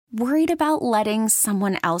Worried about letting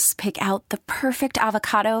someone else pick out the perfect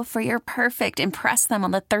avocado for your perfect impress them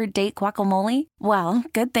on the third date guacamole? Well,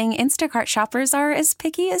 good thing Instacart shoppers are as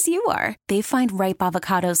picky as you are. They find ripe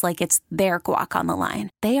avocados like it's their guac on the line.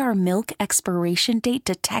 They are milk expiration date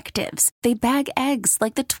detectives. They bag eggs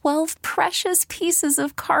like the 12 precious pieces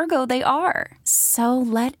of cargo they are. So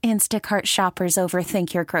let Instacart shoppers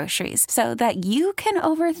overthink your groceries so that you can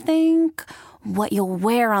overthink what you'll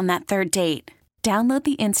wear on that third date. Download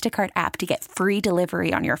the Instacart app to get free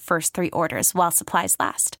delivery on your first 3 orders while supplies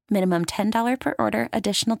last. Minimum $10 per order.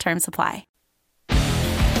 Additional terms apply.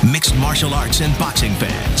 Mixed martial arts and boxing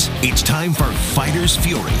fans, it's time for Fighter's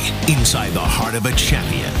Fury, inside the heart of a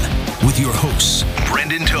champion. With your hosts,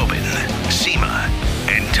 Brendan Tobin, Seema,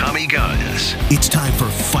 and Tommy Guns. It's time for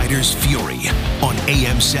Fighter's Fury on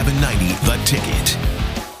AM 790, The Ticket.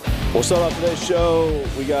 We'll start off today's show.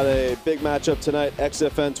 We got a big matchup tonight.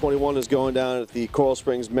 XFN 21 is going down at the Coral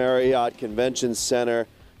Springs Marriott Convention Center.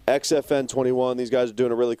 XFN 21, these guys are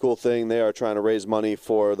doing a really cool thing. They are trying to raise money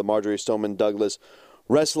for the Marjorie Stoneman Douglas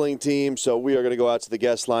wrestling team. So we are going to go out to the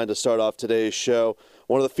guest line to start off today's show.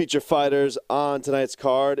 One of the feature fighters on tonight's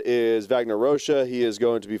card is Wagner Rocha. He is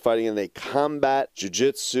going to be fighting in a combat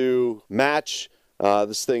jiu-jitsu match.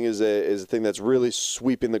 This thing is a thing that's really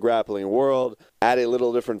sweeping the grappling world, add a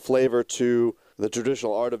little different flavor to the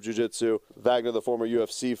traditional art of jiu-jitsu. Wagner, the former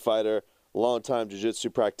UFC fighter, longtime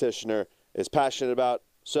jiu-jitsu practitioner, is passionate about.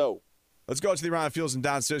 So let's go to the Around Fields and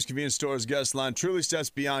Downstairs Convenience Stores guest line. Truly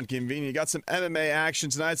steps beyond convenient. You got some MMA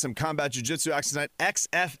action tonight, some combat jiu-jitsu action tonight.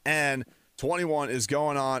 XFN 21 is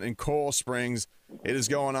going on in Coral Springs. It is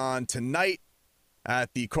going on tonight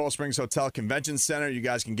at the Coral Springs Hotel Convention Center. You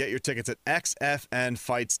guys can get your tickets at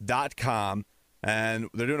xfnfights.com. And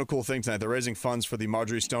they're doing a cool thing tonight. They're raising funds for the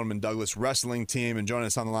Marjorie Stoneman Douglas wrestling team. And joining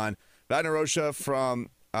us on the line, Wagner Rocha from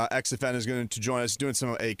XFN is going to join us doing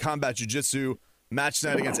a combat jiu-jitsu match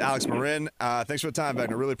tonight against Alex Marin. Thanks for the time,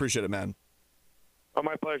 Wagner. Really appreciate it, man. Oh,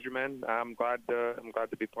 my pleasure, man. I'm glad to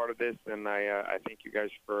be part of this, and I thank you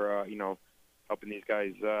guys for helping these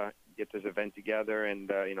guys get this event together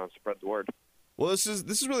and spread the word. Well, this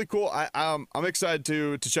is really cool. I'm excited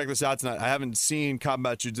to check this out tonight. I haven't seen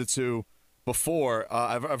combat jiu-jitsu before.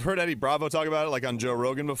 I've heard Eddie Bravo talk about it, like on Joe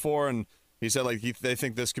Rogan before, and he said they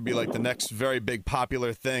think this could be like the next very big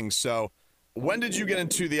popular thing. So, when did you get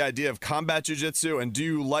into the idea of combat jiu-jitsu, and do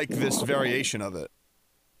you like this variation of it?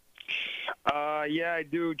 Yeah, I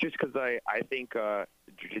do. Just because I think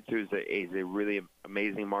jiu-jitsu is a really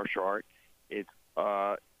amazing martial art. It's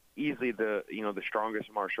easily the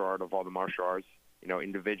strongest martial art of all the martial arts.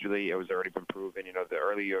 Individually, it was already been proven. The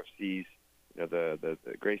early UFCs, the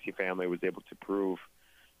Gracie family was able to prove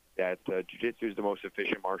that jiu-jitsu is the most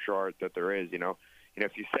efficient martial art that there is.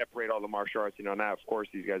 If you separate all the martial arts, now of course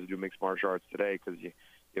these guys do mixed martial arts today because you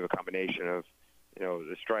have a combination of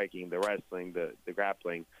the striking, the wrestling, the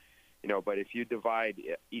grappling. But if you divide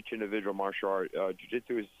each individual martial art,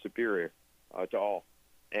 jiu-jitsu is superior to all.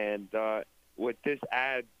 And what this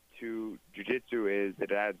adds to jiu-jitsu is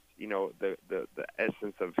it adds, the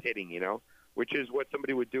essence of hitting, which is what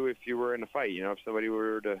somebody would do if you were in a fight. If somebody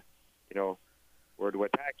were to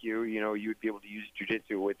attack you, you'd be able to use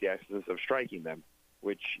jiu-jitsu with the essence of striking them,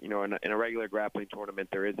 which, in a regular grappling tournament,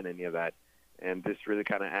 there isn't any of that. And this really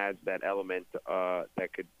kind of adds that element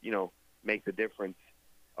that could, make the difference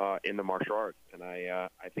in the martial arts. And I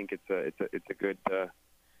think it's a good,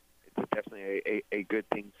 it's definitely a good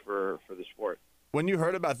thing for the sport. When you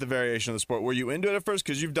heard about the variation of the sport, were you into it at first?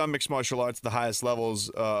 Because you've done mixed martial arts at the highest levels,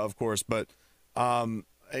 of course, but you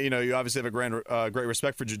obviously have a great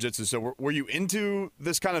respect for jiu-jitsu. So were you into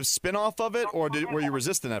this kind of spin-off of it, or were you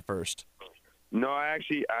resistant at first? No, I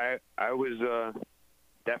was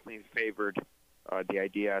definitely favored the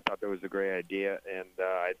idea. I thought that was a great idea, and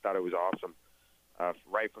I thought it was awesome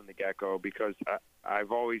right from the get-go, because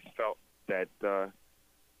I've always felt that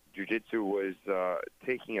jiu-jitsu was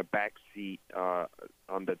taking a back seat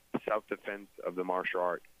on the self-defense of the martial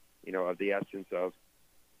art, of the essence of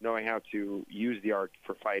knowing how to use the art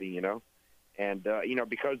for fighting, And,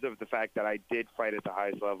 because of the fact that I did fight at the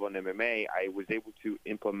highest level in MMA, I was able to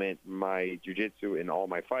implement my jiu-jitsu in all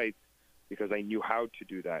my fights because I knew how to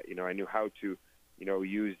do that. I knew how to,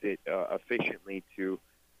 use it efficiently to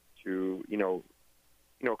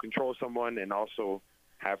control someone and also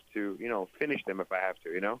have to, finish them if I have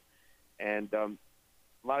to, And a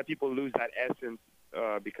lot of people lose that essence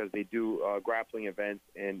because they do grappling events,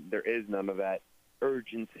 and there is none of that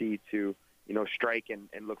urgency to, strike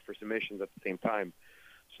and look for submissions at the same time.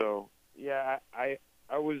 So, yeah, I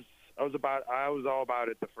was all about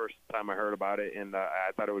it the first time I heard about it, and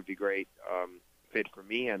I thought it would be great fit for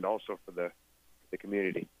me and also for the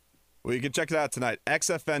community. Well, you can check it out tonight.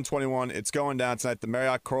 XFN 21. It's going down tonight. The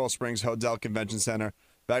Marriott Coral Springs Hotel Convention Center.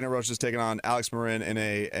 Wagner Rocha is taking on Alex Marin in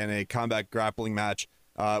a combat grappling match,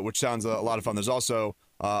 which sounds a lot of fun. There's also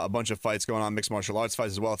a bunch of fights going on, mixed martial arts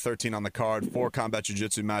fights as well. 13 on the card. 4 combat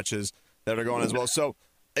jiu-jitsu matches that are going as well. So,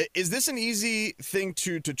 is this an easy thing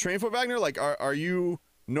to train for, Wagner? Like, are you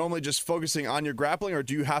normally just focusing on your grappling, or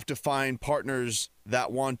do you have to find partners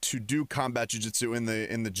that want to do combat jiu-jitsu in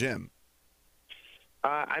the gym?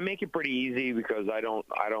 I make it pretty easy because I don't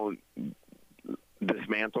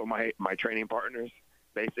dismantle my training partners.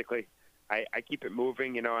 Basically, I keep it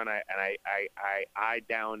moving, and I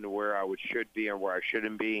down to where I should be or where I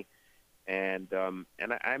shouldn't be, and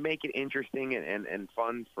I make it interesting and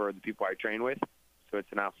fun for the people I train with, so it's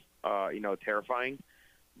not terrifying.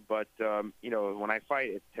 But when I fight,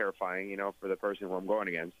 it's terrifying, for the person who I'm going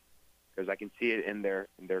against, because I can see it in their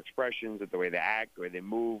expressions, the way they act, the way they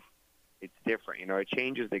move. It's different, it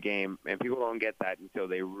changes the game, and people don't get that until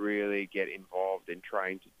they really get involved in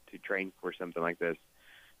trying to train for something like this.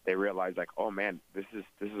 They realize, like, oh man, this is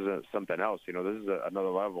something else, this is another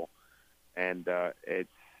level, and like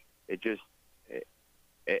I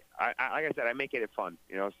said, I make it fun,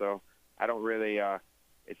 so I don't really.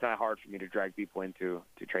 It's not hard for me to drag people into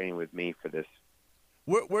training with me for this.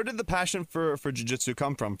 Where did the passion for jiu-jitsu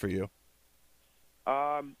come from for you?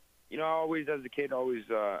 I always, as a kid,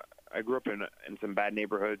 I grew up in some bad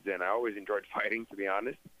neighborhoods, and I always enjoyed fighting, to be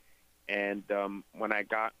honest. And when I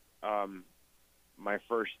got my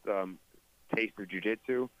first taste of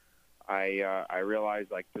jiu-jitsu, I realized,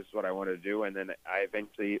 like, this is what I wanted to do. And then I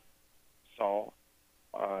eventually saw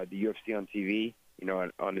the UFC on TV,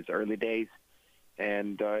 on its early days.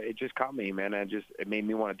 And it just caught me, man. It made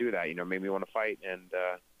me want to do that, made me want to fight. And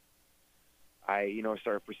I,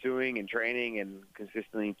 started pursuing and training and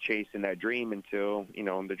consistently chasing that dream until,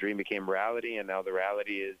 the dream became reality. And now the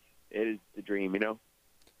reality is the dream,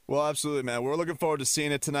 Well, absolutely, man. We're looking forward to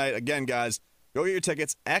seeing it tonight. Again, guys, go get your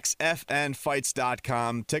tickets,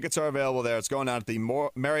 xfnfights.com. Tickets are available there. It's going down at the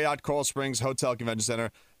Marriott Coral Springs Hotel Convention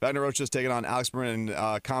Center. Wagner Rocha is taking on Alex Marin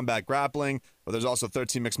in combat grappling, but there's also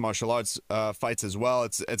 13 mixed martial arts fights as well.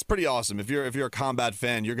 It's pretty awesome. If you're a combat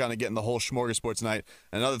fan, you're going to get in the whole smorgasbord tonight.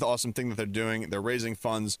 Another awesome thing that they're doing, they're raising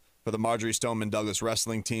funds for the Marjorie Stoneman Douglas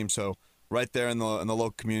wrestling team. So right there in the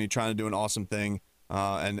local community, trying to do an awesome thing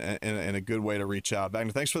and a good way to reach out.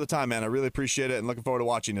 Wagner, thanks for the time, man. I really appreciate it, and looking forward to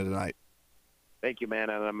watching it tonight. Thank you, man,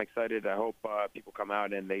 and I'm excited. I hope people come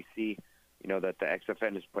out and they see, that the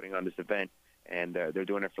XFN is putting on this event, and they're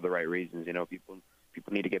doing it for the right reasons. People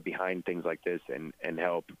need to get behind things like this and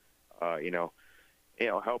help, help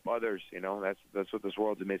others. That's what this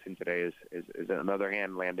world's missing today is another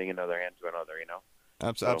hand landing another hand to another.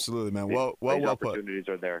 Absolutely, man. Well put. Opportunities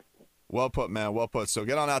are there. Well put, man. Well put. So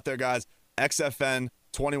get on out there, guys. XFN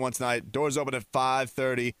 21 tonight. Doors open at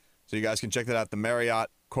 5:30, so you guys can check that out. The Marriott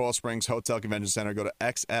Coral Springs Hotel Convention Center. Go to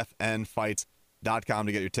xfnfights.com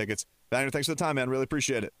to get your tickets. Wagner, thanks for the time, man. Really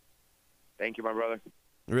appreciate it. Thank you, my brother.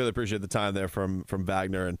 Really appreciate the time there from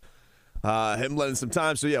Wagner and him letting some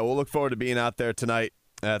time. So, yeah, we'll look forward to being out there tonight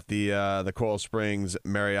at the Coral Springs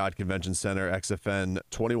Marriott Convention Center. XFN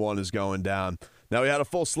 21 is going down. Now, we had a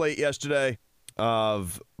full slate yesterday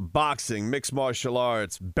of boxing, mixed martial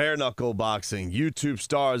arts, bare-knuckle boxing, YouTube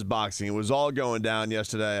stars boxing. It was all going down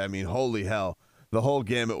yesterday. I mean, holy hell. The whole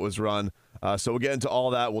gamut was run. So we'll get into all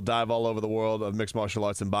that. We'll dive all over the world of mixed martial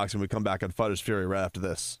arts and boxing. We come back on Fighters Fury right after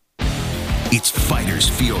this. It's Fighters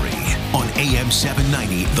Fury on AM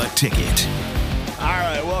 790, The Ticket. All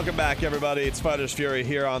right, welcome back, everybody. It's Fighters Fury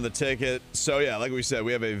here on The Ticket. So, yeah, like we said,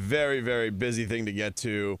 we have a very, very busy thing to get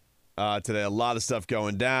to today. A lot of stuff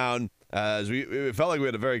going down. It felt like we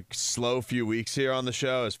had a very slow few weeks here on the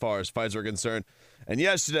show as far as fights are concerned. And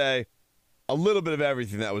yesterday, a little bit of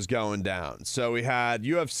everything that was going down. So we had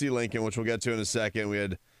UFC Lincoln, which we'll get to in a second. We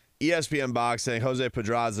had ESPN Boxing, Jose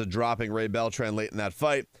Pedraza dropping Ray Beltran late in that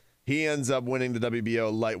fight. He ends up winning the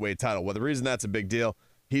WBO lightweight title. Well, the reason that's a big deal,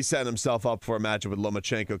 he set himself up for a matchup with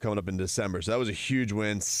Lomachenko coming up in December. So that was a huge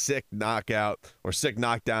win, sick knockdown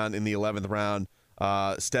in the 11th round.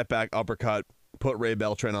 Step back uppercut, put Ray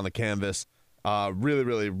Beltran on the canvas. Really,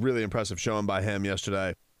 really, really impressive showing by him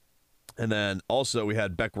yesterday. And then also we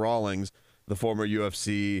had Bec Rawlings, the former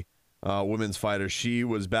UFC women's fighter. She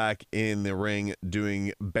was back in the ring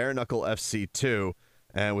doing bare knuckle FC2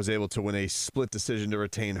 and was able to win a split decision to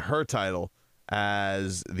retain her title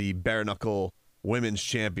as the bare knuckle women's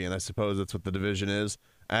champion. I suppose that's what the division is.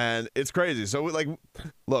 And it's crazy. So,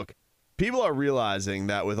 look, people are realizing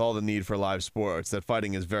that with all the need for live sports, that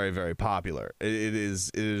fighting is very, very popular. It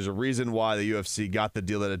is a reason why the UFC got the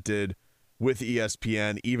deal that it did with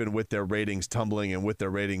ESPN, even with their ratings tumbling and with their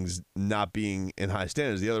ratings not being in high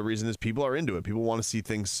standards. The other reason is people are into it. People want to see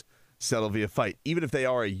things settle via fight, even if they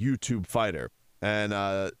are a YouTube fighter. And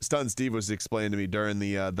Stunt Steve was explaining to me during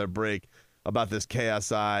the break about this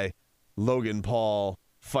KSI Logan Paul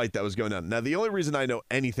fight that was going on. Now, the only reason I know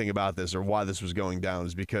anything about this or why this was going down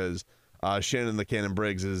is because Shannon the Cannon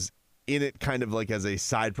Briggs is in it kind of like as a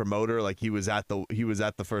side promoter. Like he was at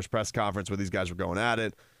the first press conference where these guys were going at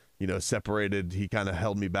it. You know, separated. He kind of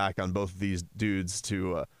held me back on both of these dudes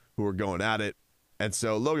who were going at it. And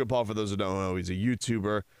so Logan Paul, for those who don't know, he's a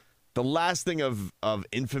YouTuber. The last thing of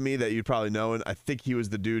infamy that you'd probably know, and I think he was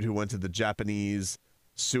the dude who went to the Japanese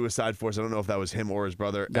suicide force. I don't know if that was him or his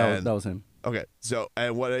brother. That was him. Okay, so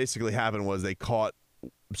and what basically happened was they caught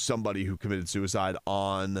somebody who committed suicide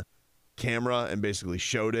on camera and basically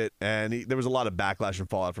showed it, and there was a lot of backlash and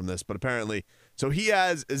fallout from this. But apparently, so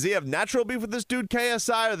does he have natural beef with this dude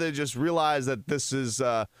KSI, or they just realize that this is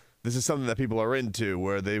something that people are into,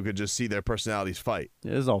 where they could just see their personalities fight?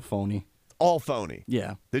 Yeah, it's all phony. All phony.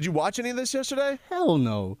 Yeah. Did you watch any of this yesterday? Hell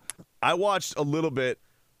no. I watched a little bit,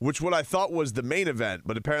 which what I thought was the main event,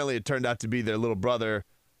 but apparently it turned out to be their little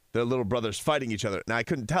brothers fighting each other. Now, I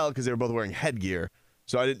couldn't tell because they were both wearing headgear,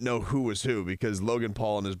 so I didn't know who was who because Logan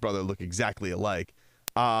Paul and his brother look exactly alike.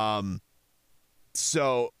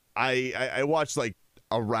 So I watched like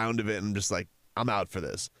a round of it and I'm just like, I'm out for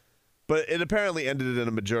this. But it apparently ended in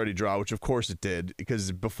a majority draw, which of course it did,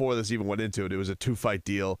 because before this even went into it, it was a 2-fight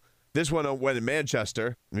deal. This one went in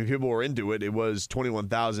Manchester. I mean, people were into it. It was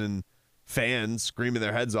 21,000 fans screaming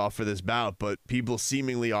their heads off for this bout, but people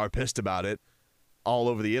seemingly are pissed about it all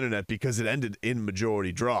over the internet because it ended in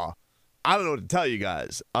majority draw. I don't know what to tell you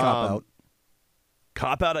guys. Cop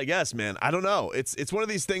out, I guess, man. I don't know. It's one of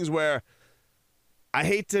these things where I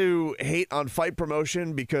hate to hate on fight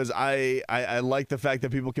promotion because I like the fact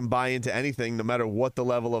that people can buy into anything no matter what the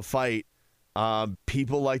level of fight.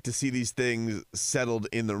 People like to see these things settled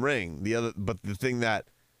in the ring. But the thing that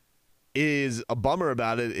is a bummer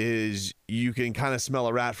about it is you can kind of smell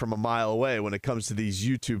a rat from a mile away when it comes to these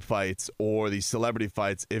YouTube fights or these celebrity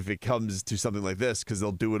fights if it comes to something like this, because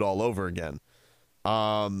they'll do it all over again.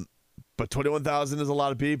 But 21,000 is a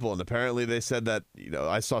lot of people, and apparently they said that,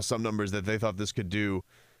 I saw some numbers that they thought this could do,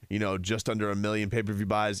 just under 1 million pay-per-view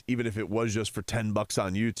buys, even if it was just for $10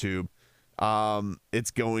 on YouTube.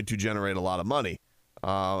 It's going to generate a lot of money.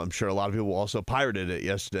 I'm sure a lot of people also pirated it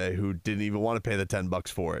yesterday who didn't even want to pay the $10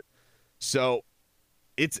 for it. So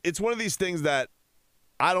it's one of these things that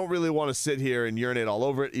I don't really want to sit here and urinate all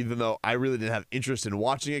over it, even though I really didn't have interest in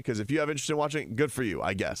watching it, because if you have interest in watching it, good for you,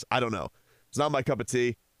 I guess. I don't know. It's not my cup of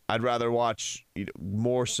tea. I'd rather watch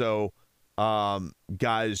more so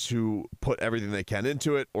guys who put everything they can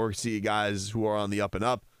into it, or see guys who are on the up and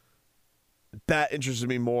up. That interested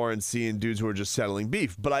me more in seeing dudes who are just settling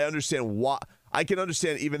beef. But I understand why. I can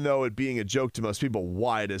understand, even though it being a joke to most people,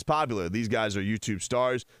 why it is popular. These guys are YouTube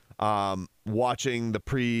stars. Watching the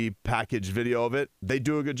pre-packaged video of it, they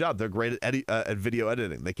do a good job. They're great at video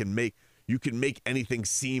editing. You can make anything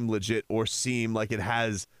seem legit or seem like it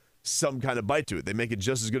has some kind of bite to it. They make it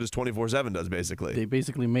just as good as 24/7 does, basically. They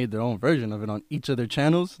basically made their own version of it on each of their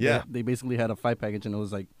channels. Yeah. They basically had a fight package, and it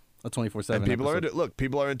was like a 24/7 And people episode. are into it. Look,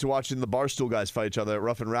 people are into watching the Barstool guys fight each other at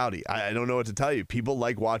Rough and Rowdy. I don't know what to tell you. People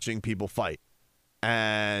like watching people fight.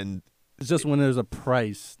 And it's just when there's a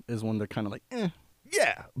price is when they're kind of like, eh.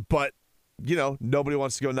 Yeah, but, nobody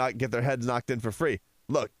wants to go get their heads knocked in for free.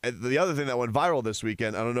 Look, the other thing that went viral this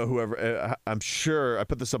weekend, I don't know whoever, I'm sure, I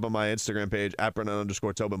put this up on my Instagram page,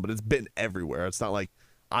 @Brennan_Tobin, but it's been everywhere. It's not like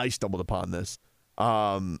I stumbled upon this.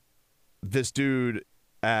 This dude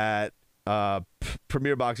at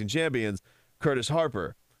Premier Boxing Champions, Curtis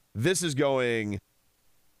Harper, this is going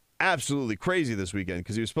absolutely crazy this weekend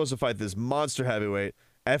because he was supposed to fight this monster heavyweight,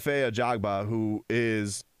 Efe Ajagba, who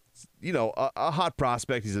is, a hot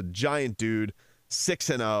prospect. He's a giant dude,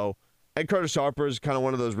 6-0. And Curtis Harper is kind of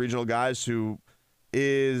one of those regional guys who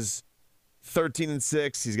is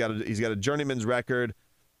 13-6. He's got a journeyman's record,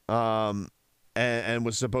 and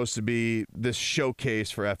was supposed to be this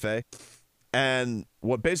showcase for Efe. And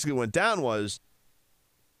what basically went down was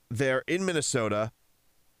they're in Minnesota,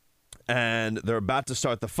 and they're about to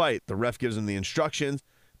start the fight. The ref gives them the instructions,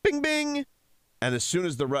 bing bing, and as soon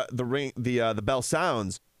as the bell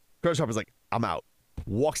sounds, Curtis Harper's like, I'm out.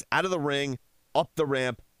 Walks out of the ring, up the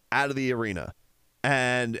ramp, out of the arena,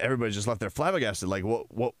 and everybody just left there flabbergasted, like,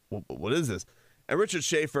 what is this? And Richard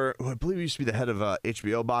Schaefer, who I believe used to be the head of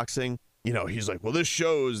HBO Boxing, he's like, well, this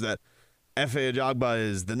shows that Efe Ajagba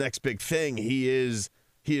is the next big thing. He is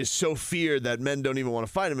so feared that men don't even want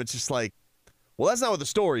to fight him. It's just like, Well, that's not what the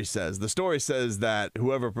story says. The story says that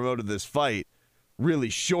whoever promoted this fight really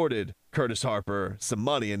shorted Curtis Harper some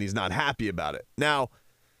money, and he's not happy about it. Now,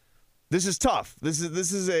 this is tough. This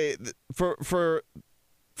is from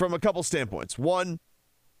a couple standpoints. One,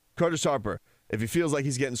 Curtis Harper, if he feels like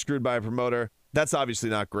he's getting screwed by a promoter, that's obviously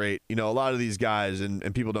not great. You know, a lot of these guys,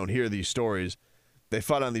 and people don't hear these stories, they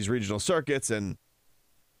fight on these regional circuits, and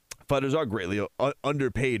fighters are greatly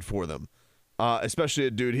underpaid for them. Especially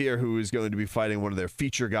a dude here who is going to be fighting one of their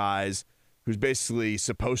feature guys, who's basically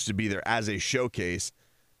supposed to be there as a showcase.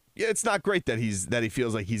 Yeah, it's not great that he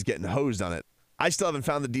feels like he's getting hosed on it. I still haven't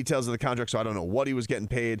found the details of the contract, so I don't know what he was getting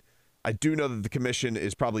paid. I do know that the commission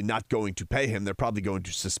is probably not going to pay him. They're probably going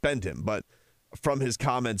to suspend him. But from his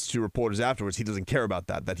comments to reporters afterwards, he doesn't care about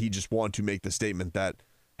that he just wanted to make the statement that,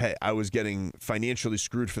 hey, I was getting financially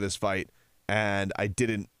screwed for this fight, and I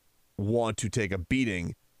didn't want to take a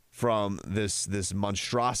beating from this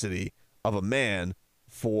monstrosity of a man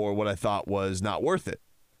for what I thought was not worth it.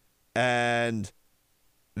 And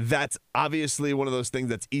that's obviously one of those things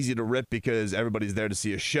that's easy to rip because everybody's there to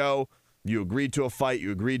see a show. You agreed to a fight,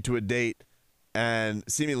 you agreed to a date, and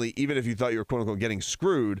seemingly, even if you thought you were quote-unquote getting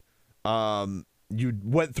screwed, you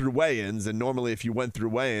went through weigh-ins, and normally if you went through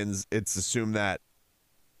weigh-ins, it's assumed that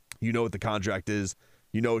you know what the contract is,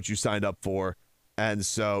 you know what you signed up for, and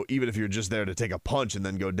so even if you're just there to take a punch and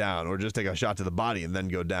then go down, or just take a shot to the body and then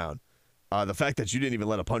go down, the fact that you didn't even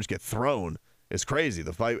let a punch get thrown is crazy.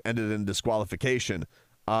 The fight ended in disqualification.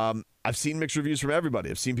 I've seen mixed reviews from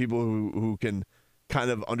everybody. I've seen people who can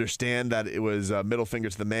kind of understand that it was a middle finger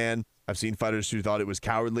to the man. I've seen fighters who thought it was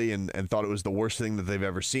cowardly and thought it was the worst thing that they've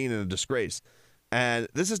ever seen and a disgrace. And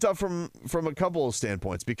this is tough from a couple of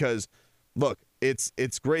standpoints because, look,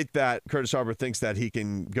 it's great that Curtis Harper thinks that he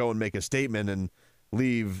can go and make a statement and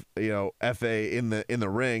leave, FA in the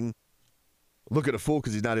ring, look at a fool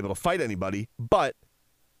because he's not able to fight anybody. But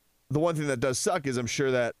the one thing that does suck is I'm sure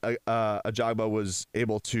that Ajagba was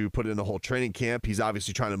able to put in a whole training camp. He's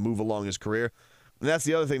obviously trying to move along his career. And that's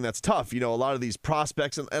the other thing that's tough. A lot of these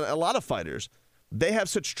prospects and a lot of fighters, they have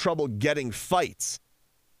such trouble getting fights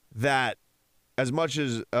that as much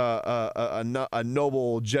as a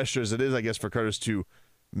noble gesture as it is, I guess, for Curtis to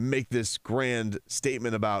make this grand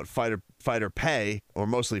statement about fighter pay, or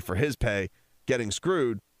mostly for his pay, getting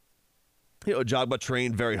screwed, Ajagba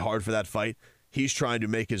trained very hard for that fight. He's trying to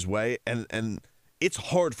make his way, and it's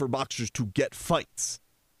hard for boxers to get fights.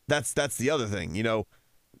 That's the other thing,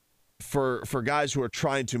 For guys who are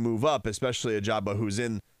trying to move up, especially Ajagba, who's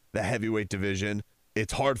in the heavyweight division,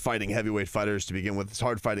 it's hard fighting heavyweight fighters to begin with. It's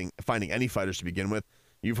hard finding any fighters to begin with.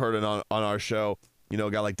 You've heard it on our show. A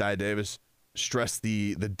guy like Dia Davis stress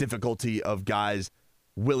the difficulty of guys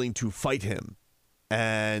willing to fight him,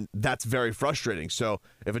 and that's very frustrating. So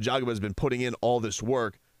if Ajagba has been putting in all this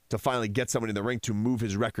work to finally get someone in the ring to move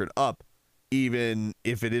his record up, even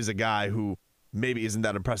if it is a guy who maybe isn't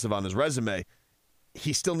that impressive on his resume,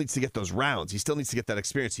 he still needs to get those rounds. He still needs to get that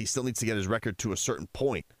experience. He still needs to get his record to a certain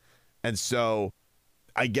point. And so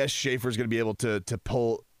I guess Schaefer's going to be able to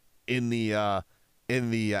pull in the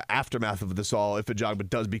aftermath of this all. If Ajagba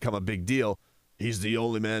does become a big deal, he's the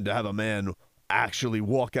only man to have a man actually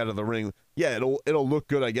walk out of the ring. Yeah, it'll look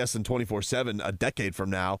good, I guess, in 24/7 a decade from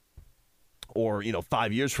now, or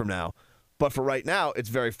 5 years from now. But for right now, it's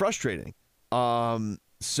very frustrating.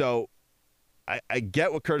 So I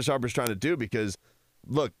get what Curtis Harper's trying to do because,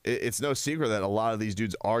 look, it's no secret that a lot of these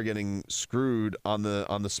dudes are getting screwed on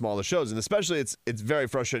the smaller shows, and especially it's very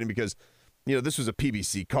frustrating because this was a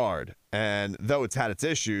PBC card, and though it's had its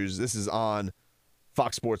issues, this is on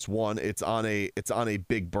Fox Sports 1. It's on a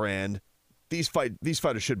big brand. These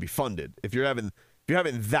fighters should be funded. If you're having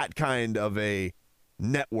that kind of a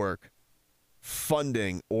network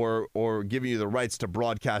funding or giving you the rights to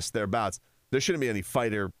broadcast their bouts, there shouldn't be any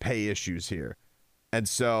fighter pay issues here. And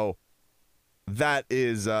so that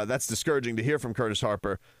is that's discouraging to hear from Curtis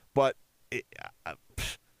Harper, but it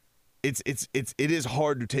is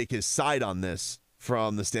hard to take his side on this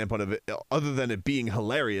from the standpoint of it, other than it being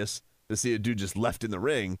hilarious to see a dude just left in the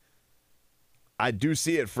ring. I do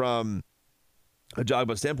see it from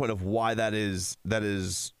Ajagba's standpoint of why that is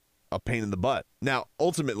a pain in the butt. Now,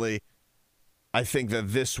 ultimately, I think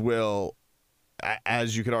that this will,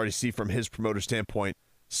 as you can already see from his promoter standpoint,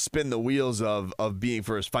 spin the wheels of being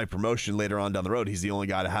for his fight promotion later on down the road. He's the only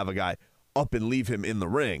guy to have a guy up and leave him in the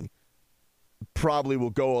ring. Probably will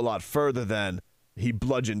go a lot further than he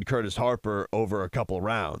bludgeoned Curtis Harper over a couple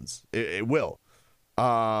rounds. It will.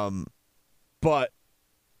 But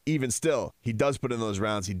even still, he does put in those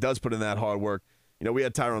rounds. He does put in that hard work. We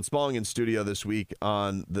had Tyrone Spalding in studio this week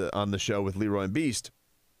on the show with Leroy and Beast,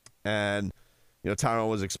 and Tyrone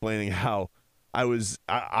was explaining how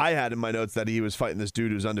I had in my notes that he was fighting this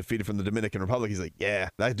dude who's undefeated from the Dominican Republic. He's like, yeah,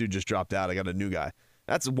 that dude just dropped out. I got a new guy.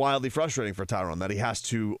 That's wildly frustrating for Tyron that he has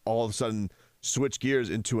to all of a sudden switch gears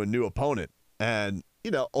into a new opponent. And,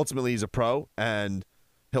 ultimately he's a pro and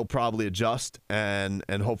he'll probably adjust and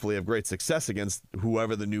hopefully have great success against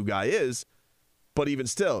whoever the new guy is. But even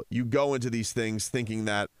still, you go into these things thinking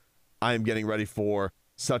that I am getting ready for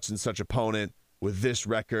such and such opponent with this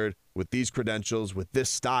record, with these credentials, with this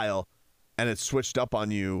style, and it's switched up on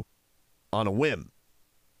you on a whim.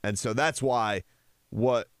 And so that's why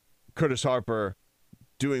what Curtis Harper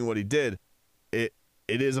doing what he did, it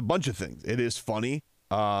is a bunch of things. It is funny.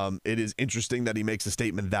 It is interesting that he makes a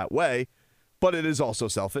statement that way, but it is also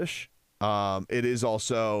selfish. It is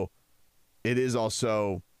also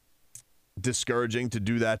discouraging to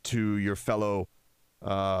do that to your fellow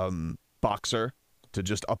boxer, to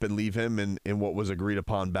just up and leave him in what was agreed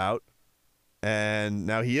upon bout. And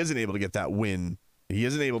now he isn't able to get that win. He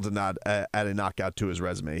isn't able to not add a knockout to his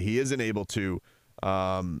resume. He isn't able to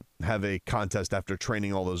have a contest after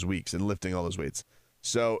training all those weeks and lifting all those weights.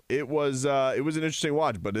 So it was an interesting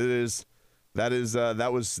watch, but that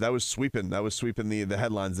was sweeping. That was sweeping the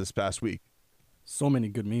headlines this past week. So many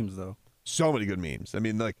good memes, though. So many good memes. I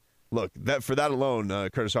mean, look, for that alone,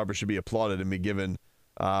 Curtis Harper should be applauded and be given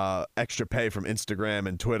extra pay from Instagram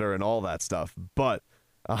and Twitter and all that stuff. But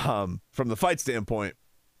from the fight standpoint,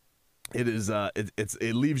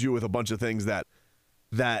 it leaves you with a bunch of things that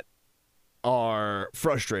are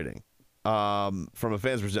frustrating from a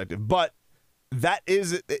fan's perspective. But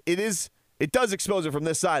it does expose it from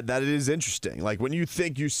this side that it is interesting. Like when you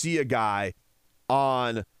think you see a guy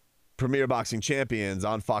on Premier Boxing Champions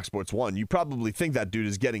on Fox Sports 1, you probably think that dude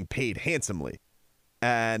is getting paid handsomely.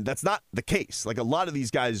 And that's not the case. Like a lot of these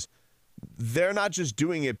guys, they're not just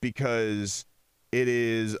doing it because it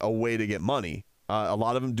is a way to get money. A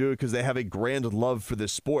lot of them do it because they have a grand love for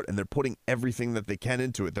this sport and they're putting everything that they can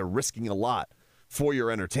into it. They're risking a lot for your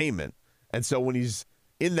entertainment. And so when he's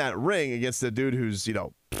in that ring against a dude who's,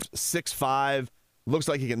 6'5", looks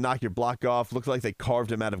like he can knock your block off, looks like they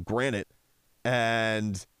carved him out of granite,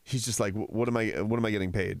 and he's just like, what am I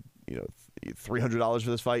getting paid? $300 for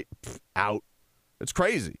this fight? Out. It's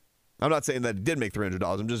crazy. I'm not saying that he did make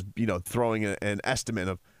 $300. I'm just, throwing an estimate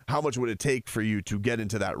of how much would it take for you to get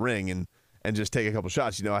into that ring and just take a couple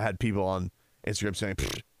shots. I had people on Instagram saying,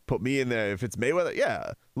 put me in there. If it's Mayweather,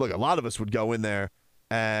 yeah. Look, a lot of us would go in there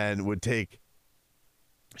and would take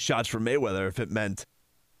shots for Mayweather if it meant,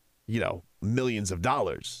 millions of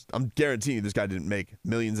dollars. I'm guaranteeing you this guy didn't make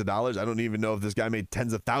millions of dollars. I don't even know if this guy made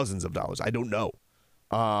tens of thousands of dollars. I don't know.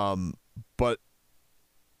 But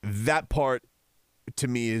that part to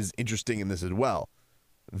me is interesting in this as well.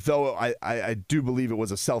 Though I do believe it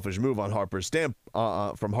was a selfish move on Harper's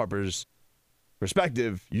from Harper's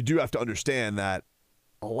perspective, you do have to understand that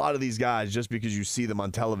a lot of these guys, just because you see them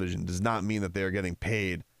on television, does not mean that they are getting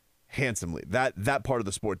paid handsomely. That part of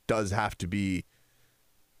the sport does have to be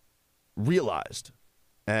realized,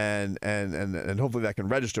 and hopefully that can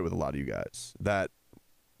register with a lot of you guys. That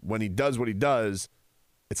when he does what he does,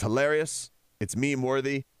 it's hilarious, it's meme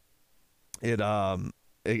worthy, it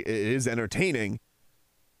is entertaining.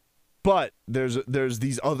 But there's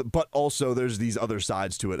these other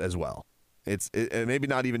sides to it as well. It's maybe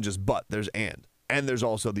not even just there's and there's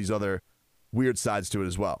also these other weird sides to it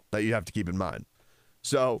as well that you have to keep in mind.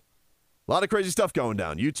 So a lot of crazy stuff going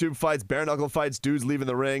down. YouTube fights, bare knuckle fights, dudes leaving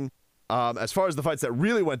the ring. As far as the fights that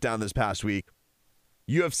really went down this past week,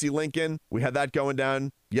 UFC Lincoln, we had that going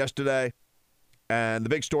down yesterday, and the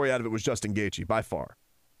big story out of it was Justin Gaethje by far.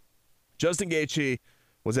 Justin Gaethje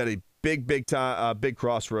was at a big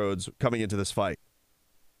crossroads coming into this fight.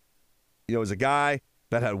 It was a guy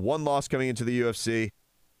that had one loss coming into the UFC,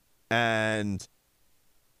 and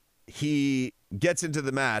he gets into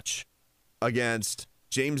the match against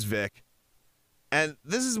James Vick. And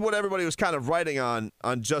this is what everybody was kind of writing on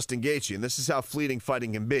Justin Gaethje, and this is how fleeting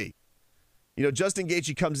fighting can be. Justin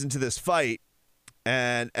Gaethje comes into this fight,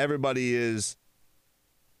 and everybody is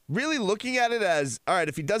really looking at it as, all right,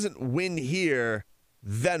 if he doesn't win here,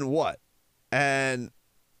 then what? And,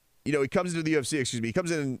 he comes into the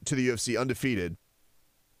UFC undefeated,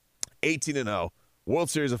 18-0, World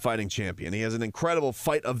Series of Fighting champion. He has an incredible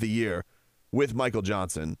fight of the year with Michael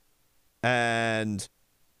Johnson. And,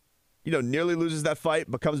 nearly loses that fight,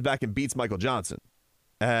 but comes back and beats Michael Johnson.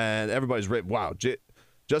 And everybody's wow,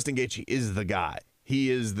 Justin Gaethje is the guy. He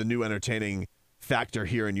is the new entertaining factor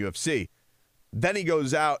here in UFC. Then he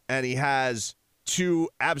goes out and he has two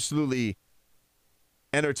absolutely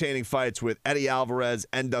entertaining fights with Eddie Alvarez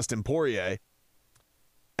and Dustin Poirier.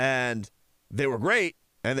 And they were great,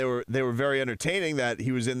 and they were very entertaining that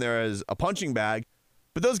he was in there as a punching bag,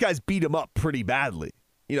 but those guys beat him up pretty badly.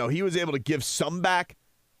 You know, he was able to give some back,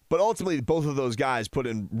 but ultimately both of those guys put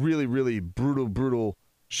in really, really brutal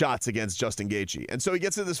shots against Justin Gaethje. And so he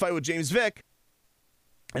gets into this fight with James Vick,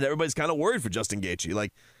 and everybody's kind of worried for Justin Gaethje.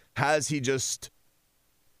 Like, has he just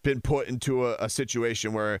been put into a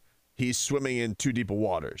situation where he's swimming in too deep of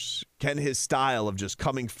waters? Can his style of just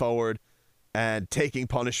coming forward and taking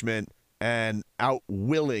punishment and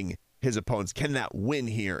outwilling his opponents, can that win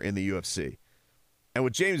here in the UFC? And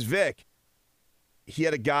with James Vick, he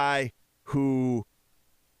had a guy who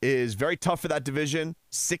is very tough for that division,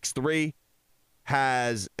 6'3",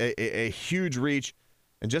 has a huge reach,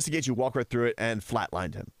 and Justin Gaethje walked right through it and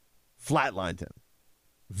flatlined him.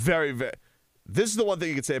 Very, very. This is the one thing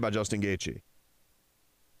you could say about Justin Gaethje.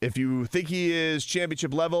 If you think he is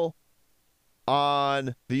championship level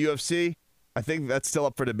on the UFC, I think that's still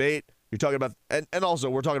up for debate. You're talking about, and also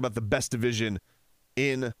we're talking about the best division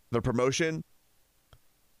in the promotion.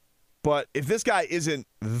 But if this guy isn't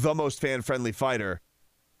the most fan-friendly fighter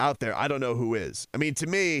out there, I don't know who is. I mean, to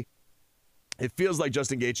me, it feels like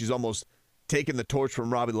Justin Gaethje's almost taken the torch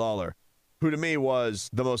from Robbie Lawler, who to me was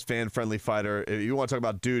the most fan-friendly fighter. If you want to talk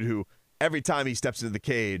about dude who every time he steps into the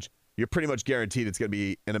cage, you're pretty much guaranteed it's going to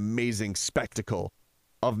be an amazing spectacle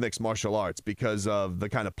of mixed martial arts because of the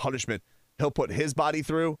kind of punishment he'll put his body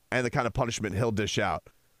through and the kind of punishment he'll dish out.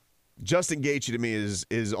 Justin Gaethje to me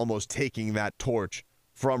is almost taking that torch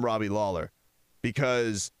from Robbie Lawler,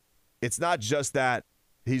 because it's not just that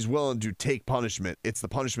he's willing to take punishment, it's the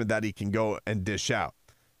punishment that he can go and dish out.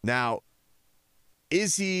 Now,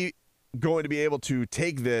 is he going to be able to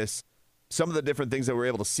take this, some of the different things that we're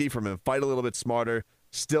able to see from him, fight a little bit smarter,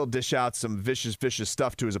 still dish out some vicious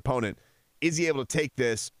stuff to his opponent? Is he able to take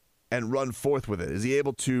this and run forth with it? Is he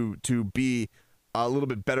able to be a little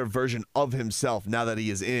bit better version of himself now that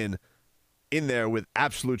he is in there with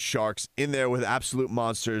absolute sharks, in there with absolute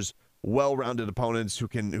monsters, well-rounded opponents who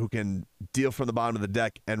can deal from the bottom of the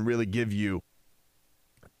deck and really give you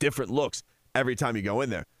different looks every time you go in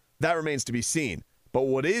there? That remains to be seen. But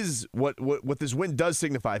what this win does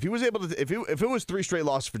signify, if he was able to, if it was 3 straight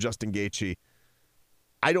losses for Justin Gaethje,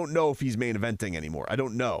 I don't know if he's main eventing anymore. I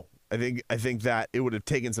don't know. I think that it would have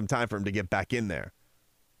taken some time for him to get back in there.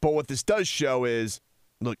 But what this does show is,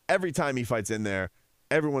 look, every time he fights in there,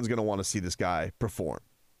 everyone's going to want to see this guy perform.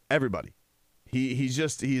 Everybody. He's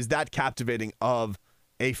that captivating of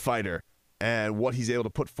a fighter and what he's able to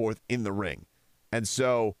put forth in the ring. And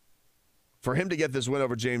so for him to get this win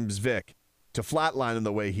over James Vick, to flatline him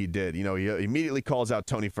the way he did, he immediately calls out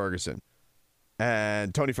Tony Ferguson.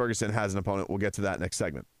 And Tony Ferguson has an opponent. We'll get to that next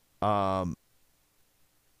segment. To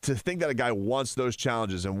think that a guy wants those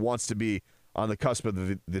challenges and wants to be on the cusp of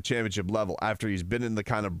the championship level after he's been in the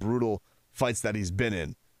kind of brutal fights that he's been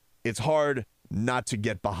in, it's hard not to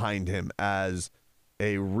get behind him as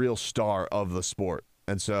a real star of the sport.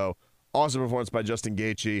 And so, awesome performance by Justin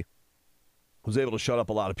Gaethje. Was able to shut up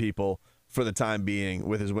a lot of people for the time being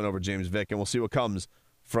with his win over James Vick, and we'll see what comes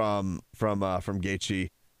from Gaethje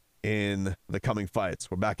in the coming fights.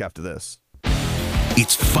 We're back after this.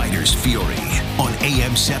 It's Fighters Fury on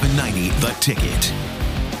AM 790, The Ticket.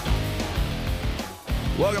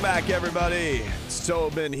 Welcome back, everybody. It's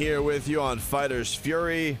Tobin here with you on Fighters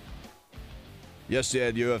Fury. Yesterday I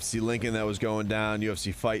had UFC Lincoln that was going down,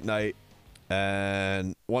 UFC Fight Night,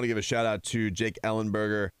 and want to give a shout out to Jake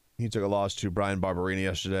Ellenberger. He took a loss to Brian Barberini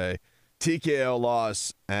yesterday. TKO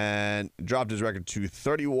loss, and dropped his record to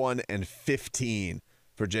 31-15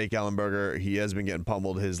 for Jake Ellenberger. He has been getting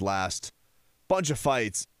pummeled his last bunch of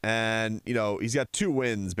fights, and he's got 2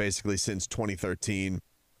 wins basically since 2013.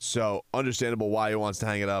 So understandable why he wants to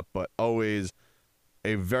hang it up, but always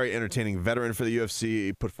a very entertaining veteran for the UFC.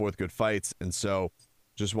 He put forth good fights, and so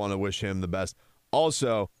just want to wish him the best.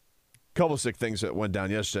 Also, a couple sick things that went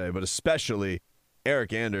down yesterday, but especially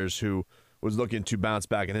Eric Anders, who was looking to bounce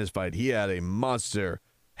back in his fight. He had a monster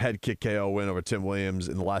head kick KO win over Tim Williams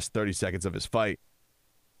in the last 30 seconds of his fight.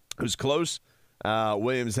 It was close.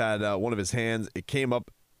 Williams had one of his hands. It came up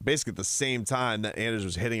basically at the same time that Anders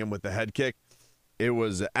was hitting him with the head kick. It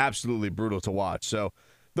was absolutely brutal to watch. So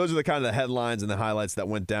those are the kind of the headlines and the highlights that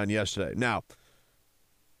went down yesterday. Now,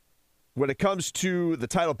 when it comes to the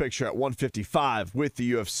title picture at 155 with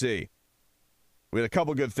the UFC, we had a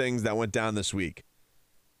couple good things that went down this week.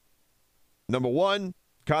 Number one,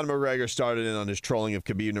 Conor McGregor started in on his trolling of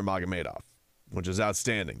Khabib Nurmagomedov, which is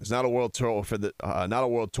outstanding. There's not a world tour for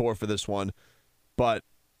this one, but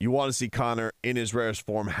you want to see Conor in his rarest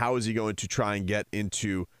form. How is he going to try and get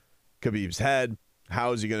into Khabib's head?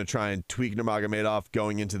 How is he going to try and tweak Nurmagomedov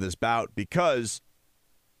going into this bout? Because,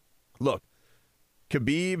 look,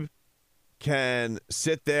 Khabib can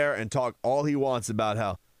sit there and talk all he wants about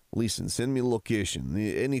how, listen, send me location,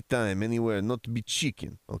 anytime, anywhere, not to be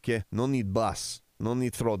chicken, okay? No need bus, no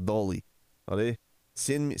need throw dolly, okay?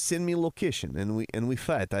 Send me location, and we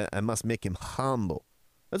fight. I must make him humble.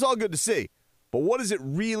 That's all good to see. But what is it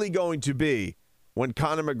really going to be when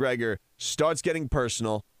Conor McGregor starts getting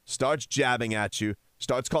personal, starts jabbing at you,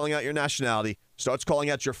 starts calling out your nationality, starts calling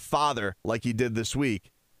out your father like he did this week,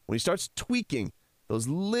 when he starts tweaking those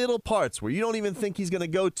little parts where you don't even think he's going to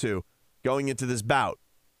go to going into this bout?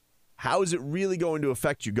 How is it really going to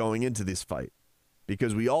affect you going into this fight?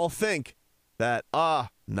 Because we all think that, I'm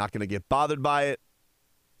not going to get bothered by it,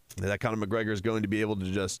 that Conor McGregor is going to be able to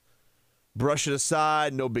just brush it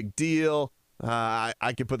aside, no big deal.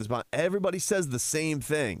 I can put this behind. Everybody says the same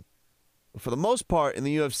thing. But for the most part in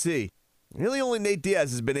the UFC, really only Nate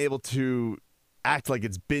Diaz has been able to act like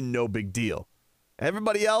it's been no big deal.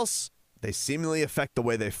 Everybody else, they seemingly affect the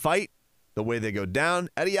way they fight, the way they go down.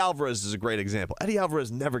 Eddie Alvarez is a great example. Eddie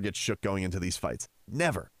Alvarez never gets shook going into these fights.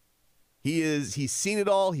 Never. He's seen it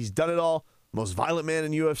all. He's done it all. Most violent man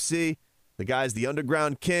in UFC. The guy's the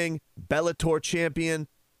underground king, Bellator champion.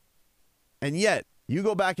 And yet, you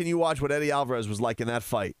go back and you watch what Eddie Alvarez was like in that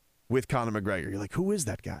fight with Conor McGregor. You're like, who is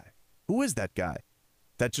that guy? Who is that guy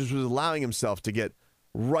that just was allowing himself to get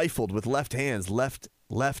rifled with left hands, left,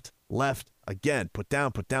 again, put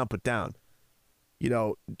down. You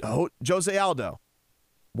know, Jose Aldo,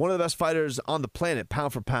 one of the best fighters on the planet,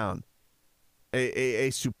 pound for pound, a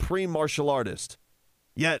supreme martial artist,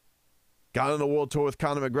 yet got on a world tour with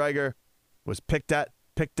Conor McGregor, was picked at.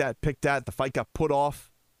 The fight got put off.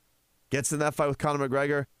 Gets in that fight with Conor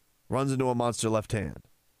McGregor, runs into a monster left hand.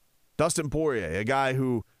 Dustin Poirier, a guy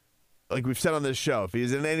who, like we've said on this show, if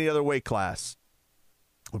he's in any other weight class,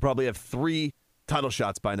 we'll probably have 3 title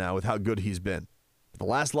shots by now with how good he's been. The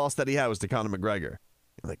last loss that he had was to Conor McGregor.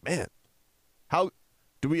 You're like, man, how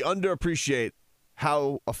do we underappreciate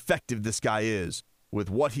how effective this guy is with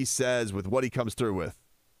what he says, with what he comes through with?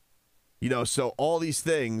 You know, so all these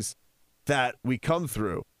things that we come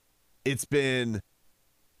through,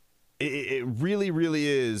 it really, really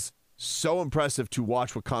is so impressive to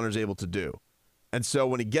watch what Conor's able to do. And so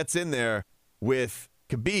when he gets in there with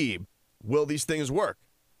Khabib, will these things work?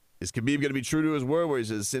 Is Khabib going to be true to his word where he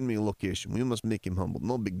says, send me a location, we must make him humble,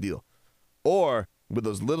 no big deal? Or with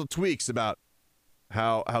those little tweaks about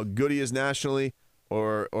how good he is nationally,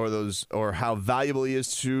 or how valuable he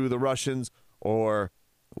is to the Russians, or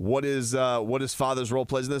what his father's role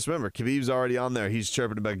plays in this? Remember, Khabib's already on there. He's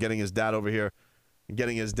chirping about getting his dad over here,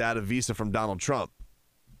 getting his dad a visa from Donald Trump.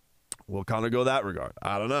 Will Conor go that regard?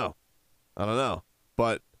 I don't know.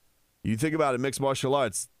 But you think about it, mixed martial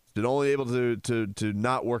arts, been only able to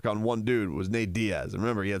not work on one dude was Nate Diaz. And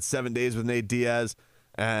remember, he had 7 days with Nate Diaz,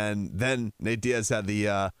 and then Nate Diaz had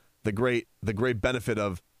the great benefit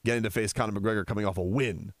of getting to face Conor McGregor coming off a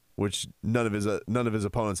win, which none of his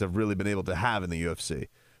opponents have really been able to have in the UFC.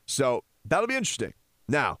 So that'll be interesting.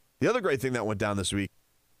 Now, the other great thing that went down this week,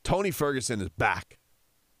 Tony Ferguson is back.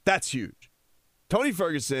 That's huge. Tony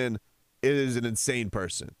Ferguson is an insane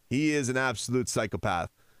person. He is an absolute psychopath.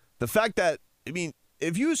 The fact that, I mean,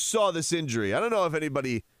 if you saw this injury, I don't know if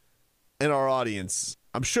anybody in our audience,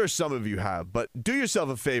 I'm sure some of you have, but do yourself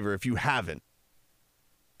a favor if you haven't.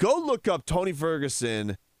 Go look up Tony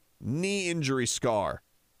Ferguson knee injury scar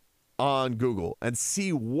on Google and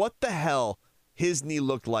see what the hell his knee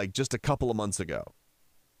looked like just a couple of months ago.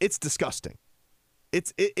 It's disgusting.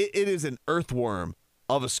 It is an earthworm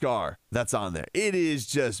of a scar that's on there. It is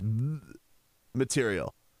just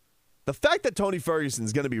material. The fact that Tony Ferguson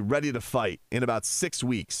is going to be ready to fight in about 6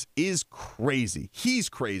 weeks is crazy. He's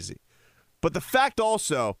crazy. But the fact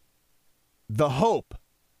also, the hope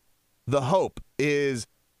is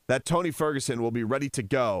that Tony Ferguson will be ready to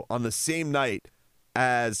go on the same night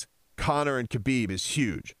as Conor and Khabib is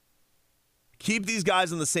huge. Keep these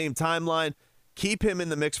guys on the same timeline. Keep him in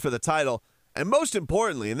the mix for the title. And most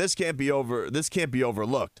importantly, and this can't be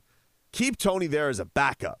overlooked, keep Tony there as a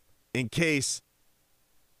backup in case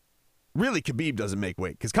really Khabib doesn't make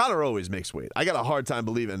weight, because Conor always makes weight. I got a hard time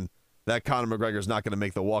believing that Conor McGregor's not going to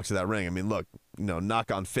make the walk to that ring. I mean, look,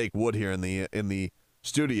 knock on fake wood here in the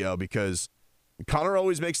studio, because Conor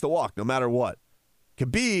always makes the walk no matter what.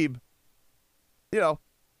 Khabib,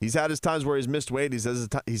 he's had his times where he's missed weight.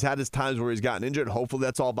 He's had his times where he's gotten injured. Hopefully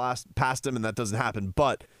that's all past him and that doesn't happen.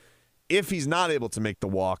 But if he's not able to make the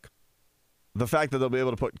walk, the fact that they'll be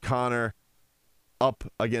able to put Conor up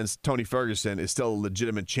against Tony Ferguson is still a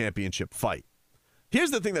legitimate championship fight.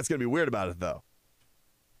 Here's the thing that's going to be weird about it, though.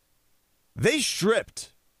 They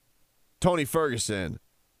stripped Tony Ferguson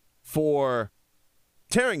for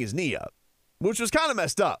tearing his knee up. which was kind of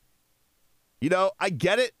messed up. You know, I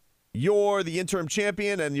get it. You're the interim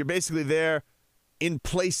champion, and you're basically there in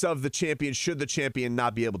place of the champion should the champion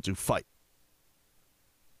not be able to fight.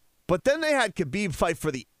 But then they had Khabib fight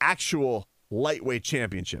for the actual lightweight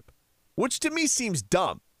championship, which to me seems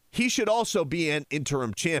dumb. He should also be an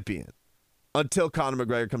interim champion until Conor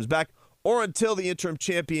McGregor comes back or until the interim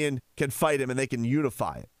champion can fight him and they can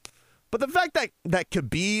unify it. But the fact that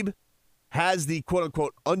Khabib has the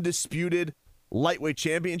quote-unquote undisputed lightweight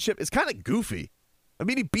championship is kind of goofy. I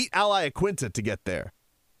mean, he beat Al Iaquinta to get there.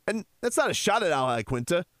 And that's not a shot at Al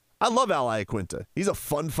Iaquinta. I love Al Iaquinta. He's a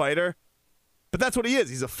fun fighter. But that's what he is.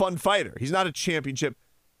 He's a fun fighter. He's not a championship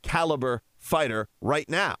caliber fighter right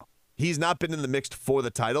now. He's not been in the mix for the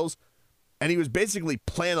titles. And he was basically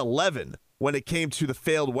plan 11 when it came to the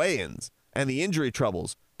failed weigh-ins and the injury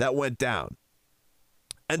troubles that went down.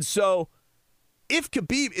 And so, if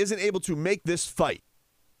Khabib isn't able to make this fight,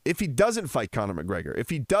 if he doesn't fight Conor McGregor, if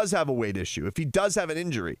he does have a weight issue, if he does have an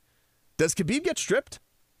injury, does Khabib get stripped?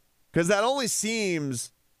 Because that only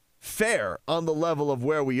seems fair on the level of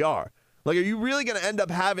where we are. Like, are you really going to end up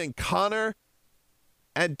having Conor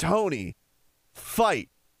and Tony fight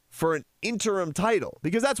for an interim title?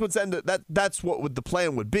 Because that's that's what the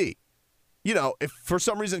plan would be. You know, if for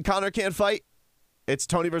some reason Conor can't fight, it's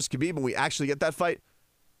Tony versus Khabib, and we actually get that fight.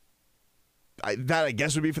 That, I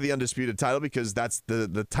guess, would be for the undisputed title because that's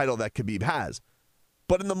the title that Khabib has.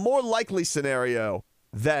 But in the more likely scenario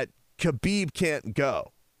that Khabib can't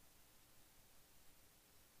go,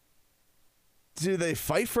 do they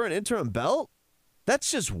fight for an interim belt?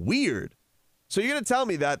 That's just weird. So you're going to tell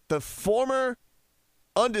me that the former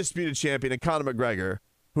undisputed champion, Conor McGregor,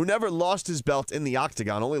 who never lost his belt in the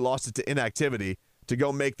octagon, only lost it to inactivity to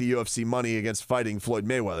go make the UFC money against fighting Floyd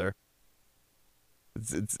Mayweather.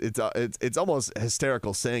 It's almost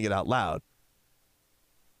hysterical saying it out loud.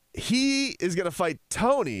 He is going to fight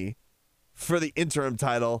Tony for the interim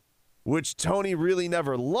title, which Tony really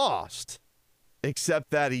never lost, except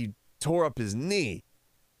that he tore up his knee.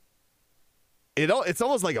 It's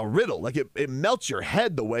almost like a riddle. Like it melts your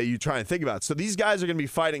head the way you try and think about it. So these guys are going to be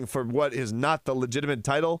fighting for what is not the legitimate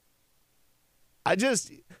title. This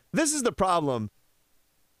is the problem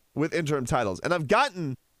with interim titles. And I've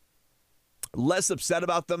gotten less upset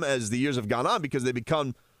about them as the years have gone on because they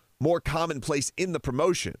become more commonplace in the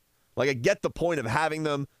promotion. Like, I get the point of having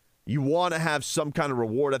them. You want to have some kind of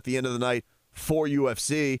reward at the end of the night for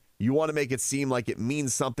UFC. You want to make it seem like it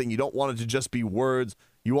means something. You don't want it to just be words.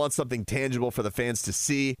 You want something tangible for the fans to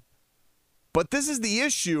see. But this is the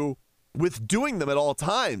issue with doing them at all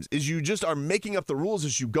times, is you just are making up the rules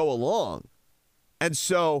as you go along. And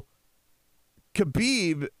so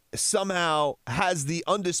Khabib somehow has the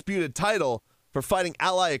undisputed title for fighting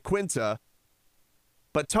Al Iaquinta,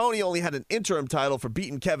 but Tony only had an interim title for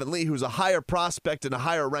beating Kevin Lee, who's a higher prospect and a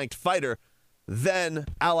higher ranked fighter than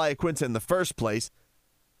Al Iaquinta in the first place.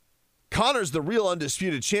 Conor's the real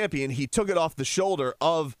undisputed champion. He took it off the shoulder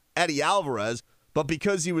of Eddie Alvarez, but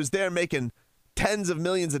because he was there making tens of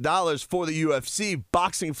millions of dollars for the UFC,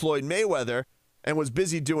 boxing Floyd Mayweather, and was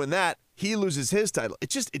busy doing that, he loses his title.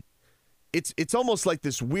 It's almost like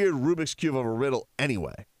this weird Rubik's Cube of a riddle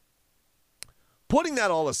anyway. Putting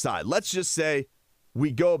that all aside, let's just say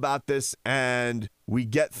we go about this and we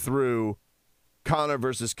get through Conor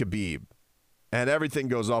versus Khabib, and everything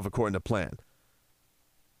goes off according to plan.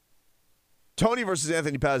 Tony versus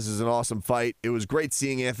Anthony Pettis is an awesome fight. It was great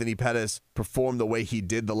seeing Anthony Pettis perform the way he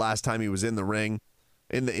did the last time he was in the ring,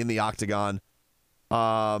 in the octagon.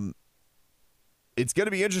 It's going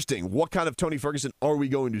to be interesting. What kind of Tony Ferguson are we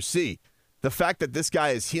going to see? The fact that this guy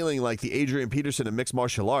is healing like the Adrian Peterson of mixed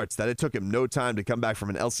martial arts, that it took him no time to come back from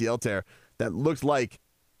an LCL tear that looked like,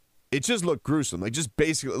 it just looked gruesome. Like, just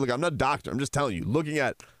basically, look, I'm not a doctor. I'm just telling you, looking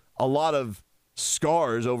at a lot of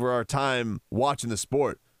scars over our time watching the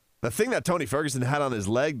sport, the thing that Tony Ferguson had on his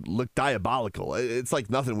leg looked diabolical. It's like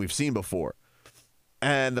nothing we've seen before.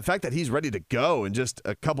 And the fact that he's ready to go in just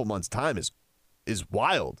a couple months' time is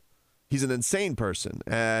wild. He's an insane person,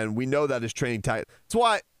 and we know that his training tactics.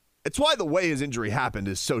 It's why the way his injury happened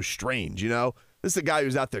is so strange, you know? This is a guy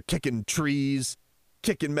who's out there kicking trees,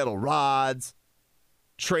 kicking metal rods,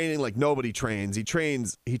 training like nobody trains. He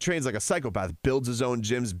trains like a psychopath, builds his own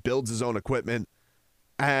gyms, builds his own equipment.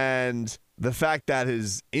 And the fact that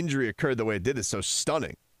his injury occurred the way it did is so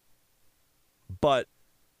stunning. But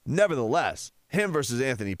nevertheless, him versus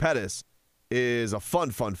Anthony Pettis is a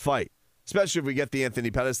fun fight. Especially if we get the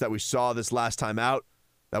Anthony Pettis that we saw this last time out,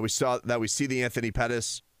 that we see the Anthony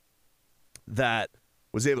Pettis that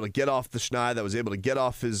was able to get off the schneid, that was able to get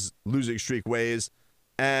off his losing streak ways,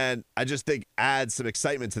 and I just think adds some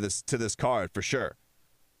excitement to this card for sure.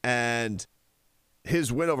 And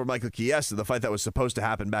his win over Michael Chiesa, the fight that was supposed to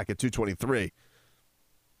happen back at 223.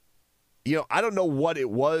 I don't know what it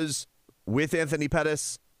was with Anthony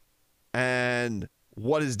Pettis and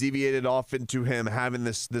what has deviated off into him having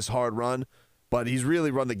this hard run, but he's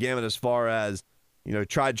really run the gamut as far as,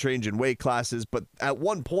 tried changing weight classes. But at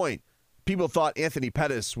one point, people thought Anthony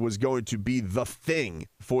Pettis was going to be the thing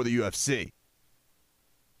for the UFC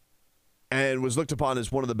and was looked upon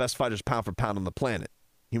as one of the best fighters pound for pound on the planet.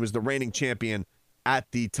 He was the reigning champion at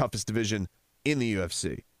the toughest division in the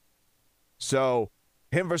UFC. So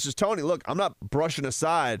him versus Tony, look, I'm not brushing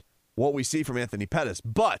aside what we see from Anthony Pettis,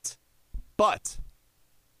 but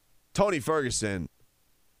Tony Ferguson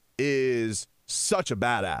is such a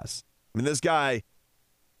badass. I mean, this guy,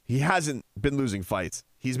 he hasn't been losing fights.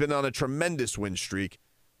 He's been on a tremendous win streak,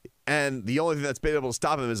 and the only thing that's been able to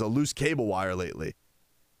stop him is a loose cable wire lately.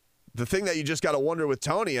 The thing that you just got to wonder with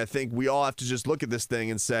Tony, I think we all have to just look at this thing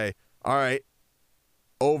and say, all right,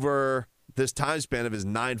 over this time span of his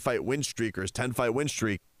 9-fight win streak or his 10-fight win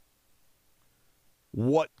streak,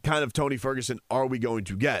 what kind of Tony Ferguson are we going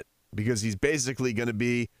to get? Because he's basically going to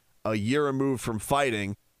be a year removed from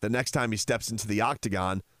fighting the next time he steps into the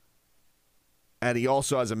octagon, and he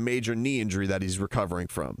also has a major knee injury that he's recovering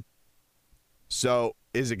from. So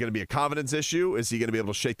is it going to be a confidence issue? Is he going to be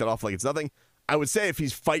able to shake that off like it's nothing? I would say if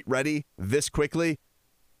he's fight ready this quickly,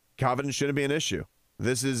 confidence shouldn't be an issue.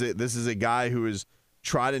 This is a guy who is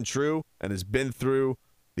tried and true and has been through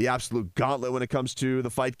the absolute gauntlet when it comes to the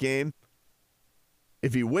fight game.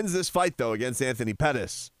 If he wins this fight, though, against Anthony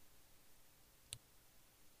Pettis,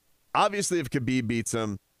 obviously if Khabib beats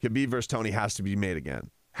him, Khabib versus Tony has to be made again.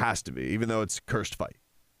 Has to be, even though it's a cursed fight.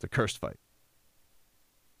 It's a cursed fight.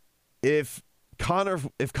 If Conor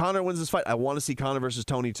wins this fight, I want to see Conor versus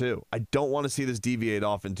Tony too. I don't want to see this deviate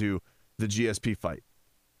off into the GSP fight.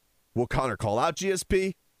 Will Conor call out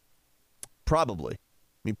GSP? Probably.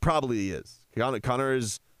 I mean, probably he is. Conor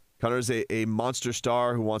is a monster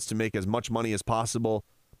star who wants to make as much money as possible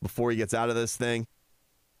before he gets out of this thing.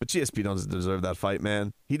 But GSP doesn't deserve that fight,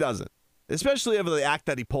 man. He doesn't. Especially over the act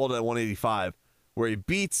that he pulled at 185, where he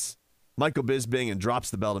beats Michael Bisping and drops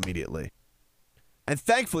the belt immediately. And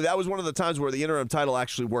thankfully, that was one of the times where the interim title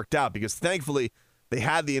actually worked out, because thankfully they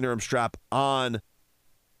had the interim strap on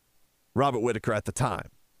Robert Whittaker at the time.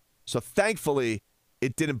 So thankfully,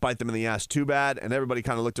 it didn't bite them in the ass too bad, and everybody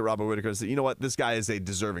kind of looked at Robert Whittaker and said, you know what, this guy is a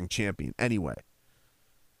deserving champion anyway.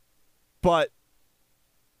 But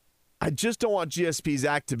I just don't want GSP's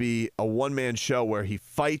act to be a one-man show where he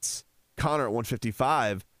fights Conor at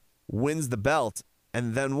 155, wins the belt,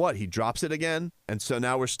 and then what? He drops it again? And so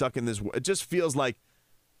now we're stuck in this. It just feels like,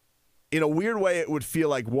 in a weird way, it would feel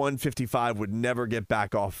like 155 would never get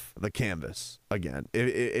back off the canvas again.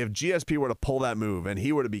 If GSP were to pull that move and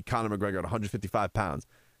he were to beat Conor McGregor at 155 pounds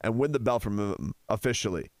and win the belt from him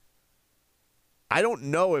officially, I don't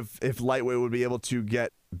know if lightweight would be able to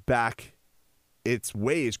get back its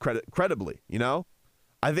ways credibly, you know?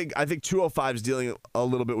 I think 205 is dealing a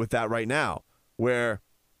little bit with that right now, where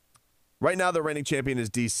right now the reigning champion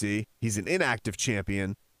is DC. He's an inactive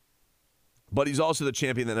champion, but he's also the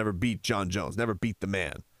champion that never beat John Jones, never beat the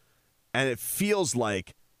man. And it feels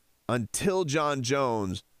like until John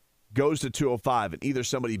Jones goes to 205 and either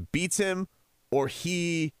somebody beats him or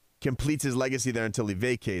he completes his legacy there until he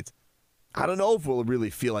vacates, I don't know if we'll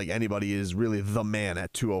really feel like anybody is really the man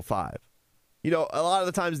at 205. You know, a lot of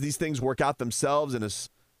the times these things work out themselves, and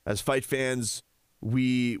as fight fans,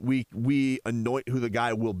 we anoint who the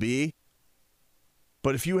guy will be.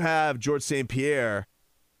 But if you have George St. Pierre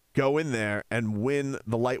go in there and win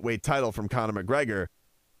the lightweight title from Conor McGregor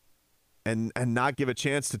and not give a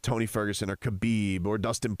chance to Tony Ferguson or Khabib or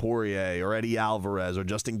Dustin Poirier or Eddie Alvarez or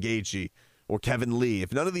Justin Gaethje or Kevin Lee,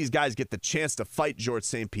 if none of these guys get the chance to fight George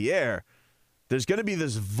St. Pierre, there's going to be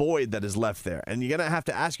this void that is left there. And you're going to have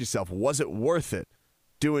to ask yourself, was it worth it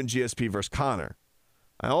doing GSP versus Conor?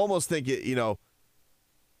 I almost think,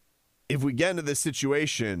 if we get into this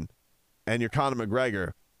situation and you're Conor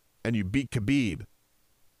McGregor and you beat Khabib,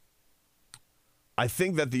 I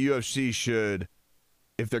think that the UFC should,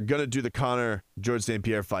 if they're going to do the Conor-George St.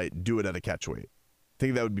 Pierre fight, do it at a catchweight. I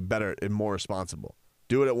think that would be better and more responsible.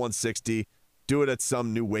 Do it at 160. Do it at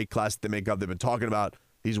some new weight class that they make up. They've been talking about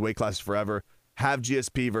these weight classes forever. Have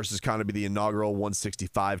GSP versus Conor be the inaugural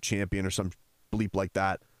 165 champion or some bleep like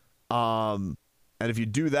that. And if you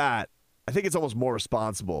do that, I think it's almost more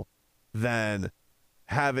responsible than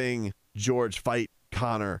having George fight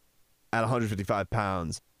Conor at 155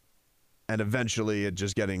 pounds and eventually it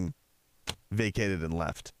just getting vacated and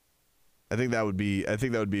left. I think that would be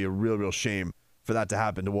a real shame for that to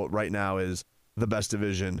happen to what right now is the best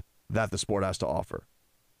division that the sport has to offer.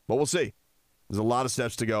 But we'll see. There's a lot of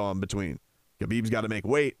steps to go on between. Khabib's got to make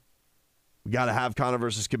weight. We got to have Conor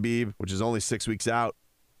versus Khabib, which is only 6 weeks out.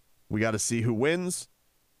 We got to see who wins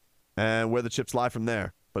and where the chips lie from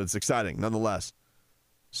there. But it's exciting nonetheless.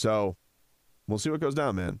 So we'll see what goes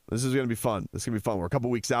down, man. This is going to be fun. This is going to be fun. We're a couple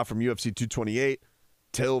weeks out from UFC 228.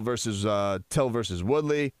 Till versus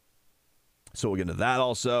Woodley. So we'll get into that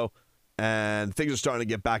also. And things are starting to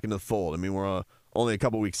get back into the fold. I mean, we're only a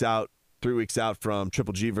couple weeks out, 3 weeks out from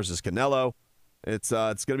Triple G versus Canelo. It's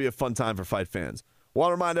going to be a fun time for fight fans. Want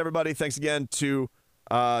to remind everybody, thanks again to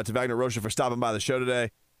Wagner Rocha for stopping by the show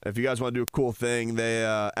today. If you guys want to do a cool thing,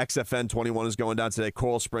 XFN 21 is going down today.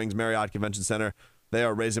 Coral Springs Marriott Convention Center. They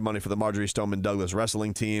are raising money for the Marjorie Stoneman Douglas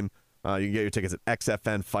wrestling team. You can get your tickets at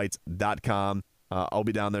xfnfights.com. I'll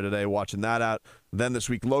be down there today watching that out. Then this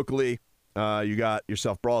week locally, you got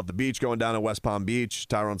yourself Brawl at the Beach going down in West Palm Beach.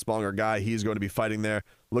 Tyrone Spong, our guy, he's going to be fighting there,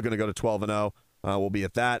 looking to go to 12-0. We'll be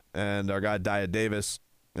at that. And our guy, Dia Davis,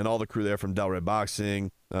 and all the crew there from Delray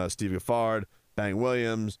Boxing, Steve Gaffard, Bang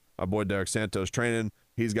Williams, our boy Derek Santos training.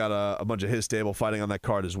 He's got a bunch of his stable fighting on that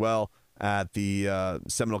card as well at the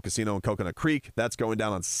Seminole Casino in Coconut Creek. That's going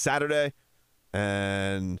down on Saturday.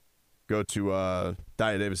 And go to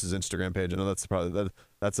Dia Davis's Instagram page. I know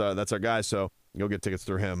that's our guy, so go get tickets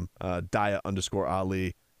through him.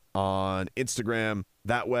 Dia_Ali on Instagram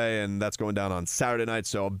that way, and that's going down on Saturday night.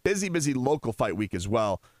 So a busy local fight week as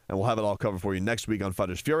well, and we'll have it all covered for you next week on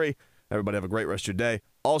Fighters Fury. Everybody have a great rest of your day.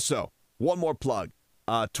 Also, one more plug.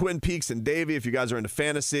 Twin Peaks and Davie, if you guys are into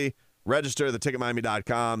fantasy, register at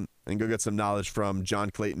theticketmiami.com and go get some knowledge from John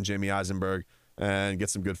Clayton, Jamie Eisenberg, and get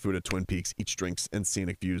some good food at Twin Peaks, eat drinks, and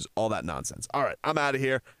scenic views, all that nonsense. All right, I'm out of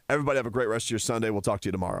here. Everybody have a great rest of your Sunday. We'll talk to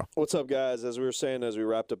you tomorrow. What's up, guys? As we were saying as we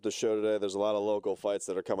wrapped up the show today, there's a lot of local fights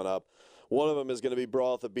that are coming up. One of them is going to be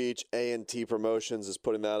Brawl at the Beach. A&T Promotions is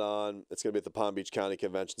putting that on. It's going to be at the Palm Beach County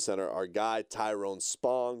Convention Center. Our guy, Tyrone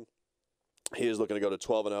Spong, he is looking to go to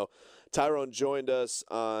 12-0. Tyrone joined us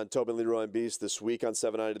on Tobin, Leroy, and Beast this week on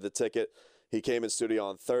 790 The Ticket. He came in studio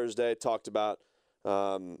on Thursday, talked about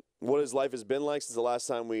what his life has been like since the last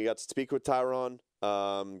time we got to speak with Tyrone,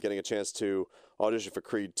 getting a chance to audition for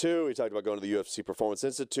Creed 2. He talked about going to the UFC Performance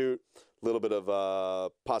Institute, a little bit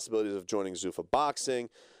of possibilities of joining Zuffa Boxing.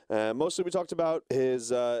 Mostly we talked about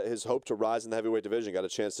his hope to rise in the heavyweight division. Got a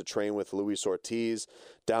chance to train with Luis Ortiz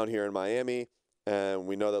down here in Miami. And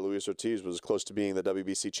we know that Luis Ortiz was close to being the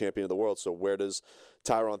WBC champion of the world. So where does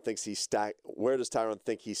Tyrone think he stacks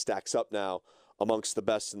up now amongst the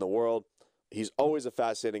best in the world? He's always a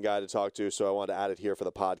fascinating guy to talk to, so I wanted to add it here for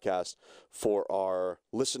the podcast for our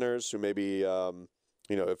listeners who maybe,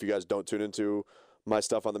 if you guys don't tune into my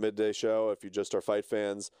stuff on the midday show, if you just are fight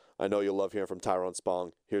fans, I know you'll love hearing from Tyrone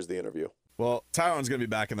Spong. Here's the interview. Well, Tyrone's going to be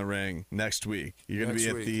back in the ring next week. You're going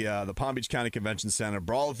to be at the Palm Beach County Convention Center,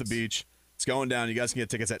 Brawl at the Beach. It's going down. You guys can get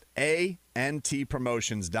tickets at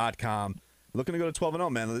antpromotions.com. Looking to go to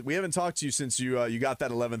 12-0, man. We haven't talked to you since you got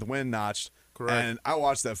that 11th win notched. Correct. And I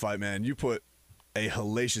watched that fight, man. You put a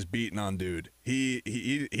hellacious beating on dude. He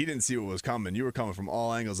didn't see what was coming. You were coming from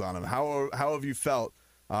all angles on him. How have you felt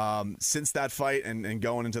since that fight and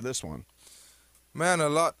going into this one? Man, a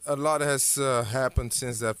lot has happened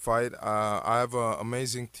since that fight. I have an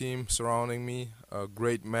amazing team surrounding me,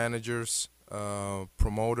 great managers,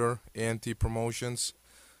 promoter, A&T Promotions.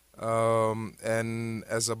 And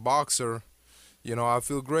as a boxer, I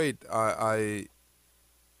feel great. I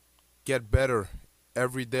get better.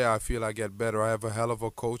 Every day I feel I get better. I have a hell of a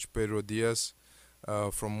coach, Pedro Diaz,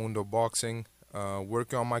 from Mundo Boxing,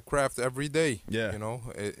 working on my craft every day. Yeah.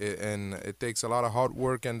 And it takes a lot of hard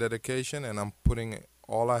work and dedication, and I'm putting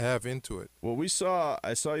all I have into it. Well,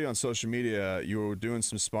 I saw you on social media. You were doing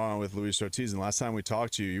some sparring with Luis Ortiz, and last time we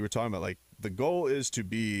talked to you, you were talking about, like, the goal is to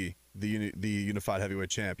be the unified heavyweight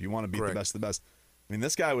champ. You want to beat Correct. the best of the best. I mean,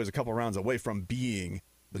 this guy was a couple rounds away from being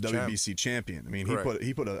the WBC champion. I mean, Correct.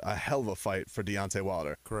 he put a hell of a fight for Deontay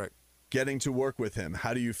Wilder. Correct. Getting to work with him,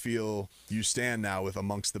 how do you feel you stand now with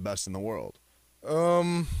amongst the best in the world?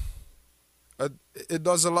 It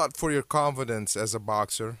does a lot for your confidence as a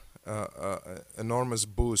boxer. Enormous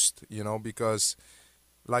boost, because,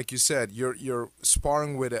 like you said, you're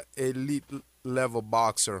sparring with an elite level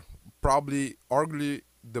boxer, probably arguably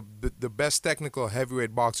the best technical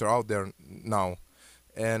heavyweight boxer out there now,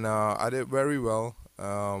 and I did very well.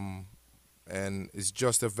 And it's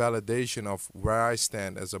just a validation of where I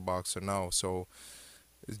stand as a boxer now. So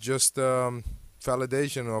it's just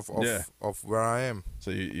validation of where I am. So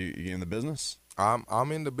you in the business?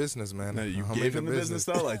 I'm in the business, man. No, you I'm gave in him the business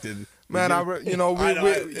though. Like, did man, you know, I know,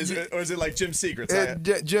 or is it like Gym Secrets?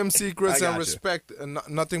 Gym Secrets I and got you. respect,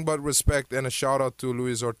 nothing but respect, and a shout out to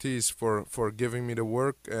Luis Ortiz for giving me the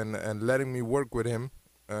work and letting me work with him,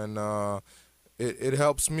 and it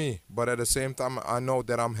helps me. But at the same time, I know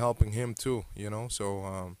that I'm helping him too.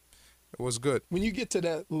 So it was good. When you get to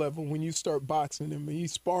that level, when you start boxing him and you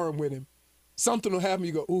sparring with him, something will happen.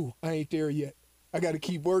 You go, ooh, I ain't there yet. I got to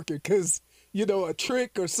keep working because, a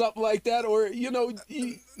trick or something like that, or,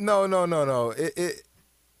 No.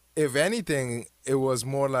 If anything, it was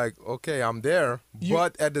more like, okay, I'm there.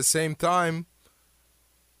 But at the same time,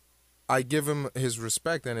 I give him his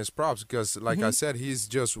respect and his props because, like I said, he's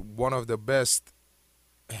just one of the best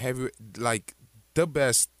the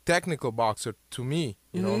best technical boxer to me,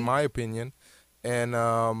 in my opinion.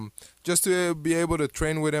 And just to be able to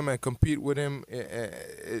train with him and compete with him,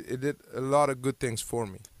 it did a lot of good things for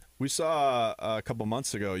me. We saw a couple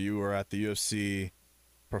months ago you were at the UFC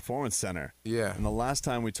Performance Center. Yeah. And the last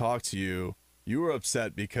time we talked to you, you were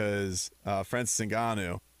upset because Francis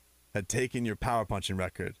Ngannou had taken your power punching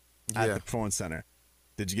record at the Performance Center.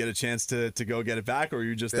 Did you get a chance to go get it back, or were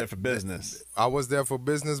you just there for business? I was there for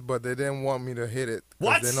business, but they didn't want me to hit it.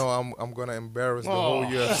 What? They know I'm gonna embarrass the whole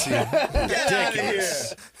UFC. Get out of here!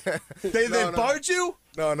 They barred you?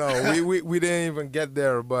 No, we didn't even get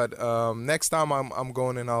there. But next time I'm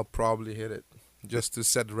going and I'll probably hit it just to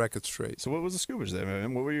set the record straight. So what was the scoopage there,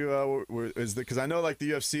 man? What were you? Because I know like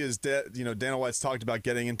the UFC is Dana White's talked about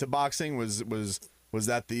getting into boxing. Was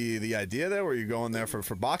that the idea there? Were you going there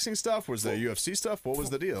for boxing stuff? Was there UFC stuff? What was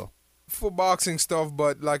the deal? For boxing stuff,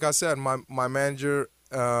 but like I said, my manager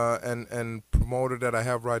and promoter that I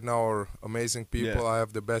have right now are amazing people. Yeah. I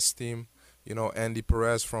have the best team. Andy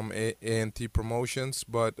Perez from A&T Promotions.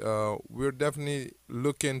 But we're definitely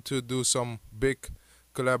looking to do some big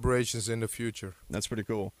collaborations in the future. That's pretty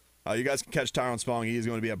cool. You guys can catch Tyrone Spong. He is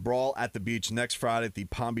going to be at Brawl at the Beach next Friday at the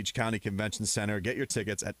Palm Beach County Convention Center. Get your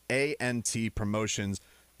tickets at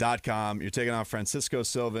antpromotions.com. You're taking on Francisco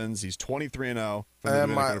Silvins. He's 23-0 from the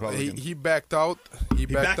Dominican Republic. He backed out. He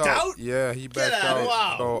backed out? Yeah, he backed out.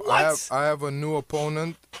 Wow. So What? I have a new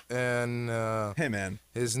opponent, and hey, man.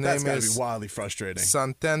 his That's name gotta is be wildly frustrating.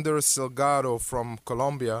 Santander Salgado from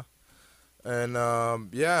Colombia. And,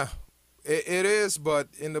 it is, but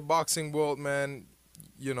in the boxing world, man,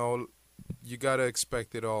 you got to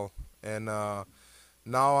expect it all. And now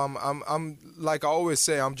I'm like I always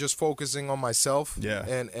say, I'm just focusing on myself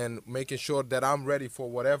and making sure that I'm ready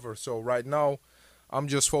for whatever. So right now, I'm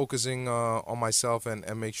just focusing on myself and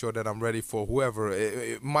make sure that I'm ready for whoever.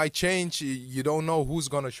 It might change. You don't know who's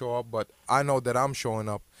going to show up, but I know that I'm showing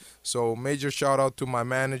up. So major shout out to my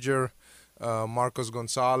manager, Marcos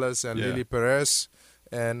Gonzalez and Lily Perez,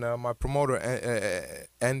 and my promoter,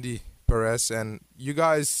 Andy Perez. And you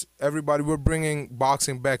guys, everybody, we're bringing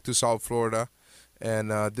boxing back to South Florida.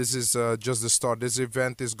 And this is just the start. This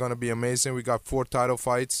event is gonna be amazing. We got 4 title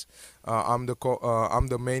fights. I'm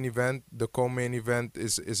the main event. The co-main event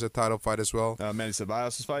is a title fight as well. Manny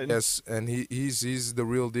Ceballos is fighting. Yes, and he's the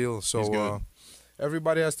real deal. He's So good.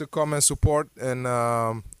 everybody has to come and support. And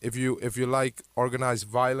if you like organized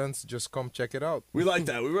violence, just come check it out. We like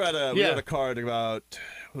that. We were at a card about,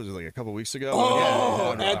 what was it, like a couple weeks ago?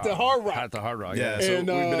 At the Hard Rock. At the Hard Rock. Yeah, so And,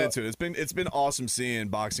 we've been into it. It's been awesome seeing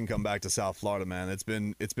boxing come back to South Florida, man. It's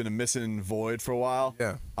been a missing void for a while.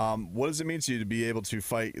 Yeah. What does it mean to you to be able to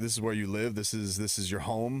fight? This is where you live. This is your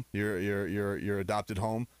home. Your adopted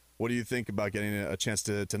home. What do you think about getting a chance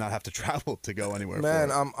to not have to travel to go anywhere? Man,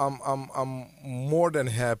 for it? I'm more than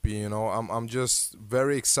happy. I'm just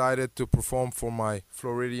very excited to perform for my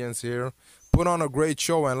Floridians here. Put on a great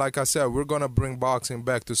show, and like I said, we're gonna bring boxing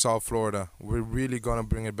back to South Florida. We're really gonna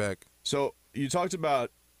bring it back. So you talked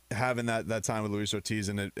about having that time with Luis Ortiz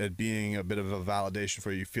and it being a bit of a validation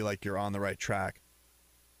for you. You feel like you're on the right track.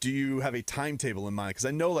 Do you have a timetable in mind? Because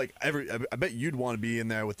I know, like, I bet you'd want to be in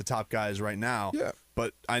there with the top guys right now. Yeah.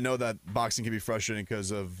 But I know that boxing can be frustrating because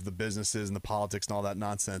of the businesses and the politics and all that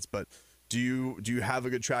nonsense. But do you have a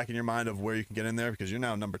good track in your mind of where you can get in there? Because you're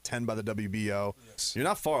now number 10 by the WBO. Yes. You're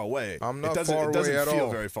not far away. I'm not far away at all. It doesn't feel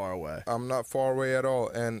very far away. I'm not far away at all.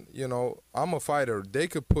 And, I'm a fighter. They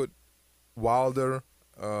could put Wilder,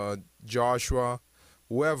 Joshua,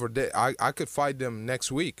 whoever. I could fight them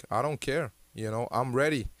next week. I don't care. I'm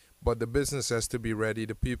ready. But the business has to be ready.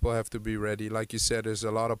 The people have to be ready. Like you said, there's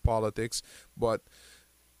a lot of politics. But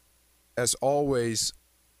as always,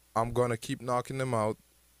 I'm going to keep knocking them out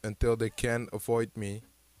until they can't avoid me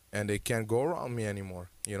and they can't go around me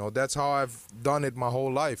anymore. That's how I've done it my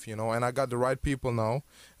whole life, and I got the right people now,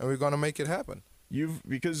 and we're going to make it happen.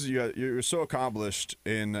 because you're so accomplished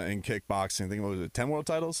in kickboxing. I think, what was it, 10 world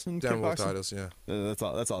titles in 10 kickboxing? world titles, yeah. That's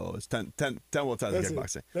all it was. 10 world titles in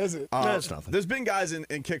kickboxing. That's it. That's nothing. There's been guys in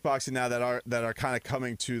kickboxing now that are kind of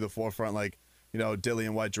coming to the forefront, like, you know,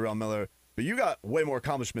 Dillian White, Jarrell Miller. But you got way more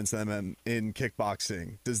accomplishments than them in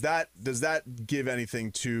kickboxing. Does that give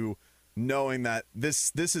anything to knowing that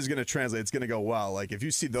this is going to translate? It's going to go well. Like, if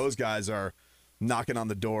you see those guys are knocking on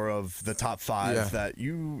the door of the top 5, that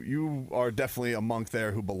you are definitely among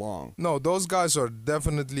there who belong. No, those guys are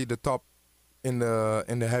definitely the top in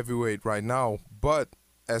the heavyweight right now. But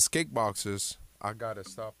as kickboxers, I gotta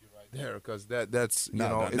stop you right there because that's it's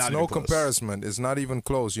not no even close. comparison. It's not even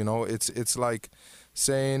close. You know, it's like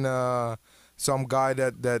saying some guy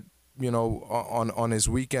that you know on his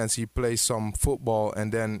weekends he plays some football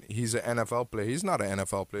and then he's an NFL player. He's not an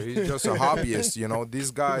NFL player. He's just a hobbyist. You know, these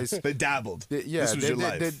guys. They dabbled. This was your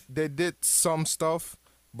life. They did some stuff,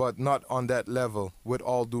 but not on that level, with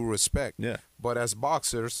all due respect. Yeah. But as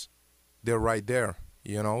boxers, they're right there,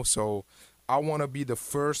 you know? So I want to be the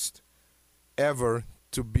first ever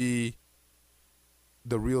to be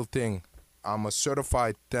the real thing. I'm a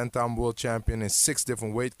certified 10-time world champion in 6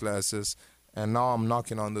 different weight classes, and now I'm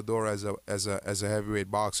knocking on the door as a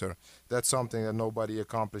heavyweight boxer. That's something that nobody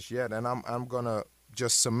accomplished yet, and I'm going to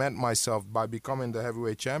just cement myself by becoming the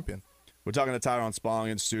heavyweight champion. We're talking to Tyrone Spong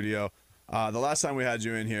in studio. The last time we had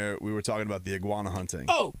you in here, we were talking about the iguana hunting.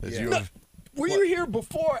 Oh, were you here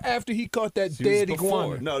before or after he caught that dead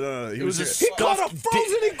iguana? No. He was He caught a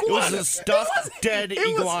frozen iguana. It was a stuffed dead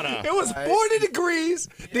iguana. It was 40 degrees.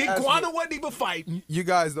 The iguana wasn't even fighting. You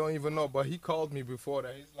guys don't even know, but he called me before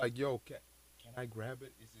that. He's like, yo, can I grab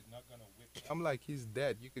it? Is it not going to whip me? I'm like, he's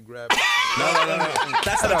dead. You could grab it. No.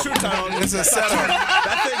 That's not true, Tyrone. It's a setup.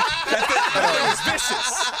 That thing was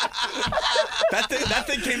vicious. That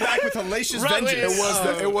thing came back with hellacious vengeance.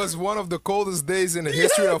 It was one of the coldest days in the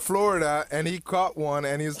history of Florida, and he caught one,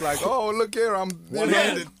 and he's like, "Oh, look here, I'm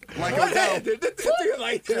one-handed, like Odell."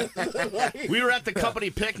 We were at the company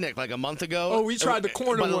picnic like a month ago. Oh, we tried to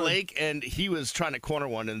corner by the one. lake, and he was trying to corner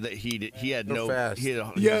one, and he had They're no. fast. Yes.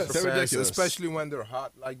 They're They're fast, ridiculous. especially when they're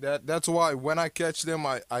hot like that. That's why when I catch them,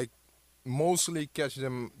 I mostly catch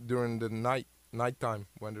them during the nighttime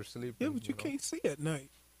when they're sleeping. Yeah, but you know? can't see at night.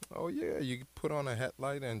 Oh yeah, you put on a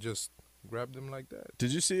headlight and just grab them like that.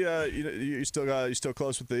 Did you see? You still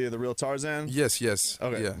close with the real Tarzan? Yes.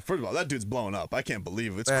 Okay. Yeah. First of all, that dude's blowing up. I can't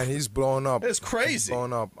believe it. Man, he's blowing up. It's He's crazy.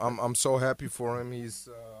 blowing up. I'm so happy for him. He's,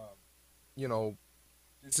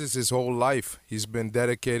 this is his whole life. He's been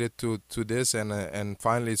dedicated to this, and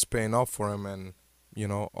finally it's paying off for him. And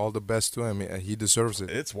all the best to him. He deserves it.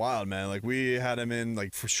 It's wild, man. Like, we had him in,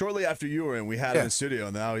 like, for shortly after you were in, we had him in studio,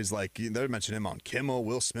 and now he's like, they're mentioning him on Kimmel.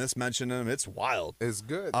 Will Smith's mentioning him. It's wild. It's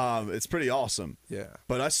good. It's pretty awesome. Yeah.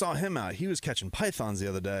 But I saw him out. He was catching pythons the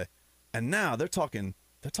other day, and now they're talking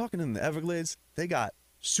in the Everglades. They got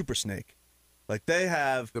super snake. Like, they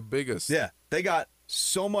have The biggest. Yeah, they got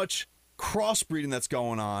so much crossbreeding that's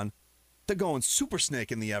going on. They're going super snake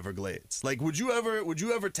in the Everglades. Like, would you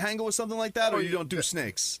ever tangle with something like that, or you don't do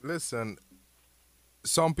snakes? Listen,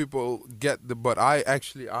 some people get but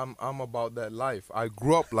I'm about that life. I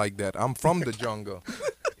grew up like that. I'm from the jungle.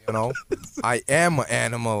 I am an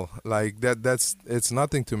animal. Like that's it's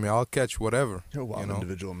nothing to me. I'll catch whatever. You're a wild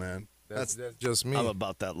individual, man. That's just me. I'm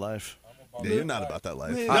about that life. Yeah, you're not about that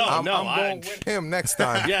life. I'm No, going with him next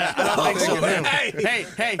time. Yeah, I don't think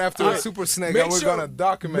so. Hey. After the super snake, we're gonna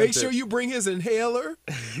document Make sure you bring his inhaler,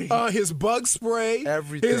 his bug spray,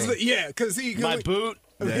 Everything. Because My boot.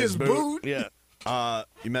 his boot. Yeah.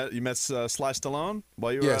 You met Sly Stallone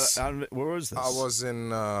while you were Yes. where was this? I was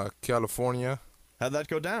in California. How'd that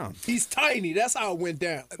go down? He's tiny. That's how it went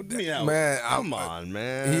down. Man, Come on,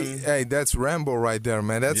 man. hey, that's Rambo right there,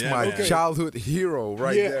 man. That's Yeah, my man. childhood hero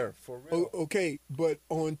right Yeah. there. For real. Okay, but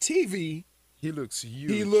on TV, He looks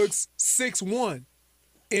huge. he looks 6'1".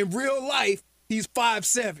 In real life, he's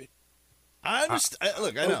 5'7". I understand.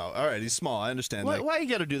 Look, I know. All right, he's small. I understand. Why you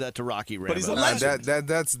got to do that to Rocky Rambo? But he's a That, legend.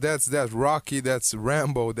 that's Rocky. That's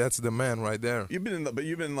Rambo. That's the man right there. You've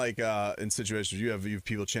been like in situations you have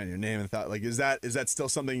people chanting your name and thought, like, is that still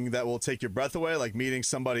something that will take your breath away? Like meeting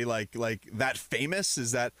somebody like that famous?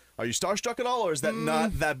 Are you starstruck at all, or is that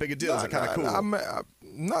not that big a deal? Is it kind of cool? I'm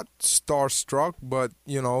not starstruck, but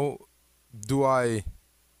do I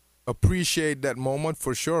appreciate that moment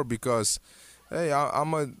for sure? Because hey,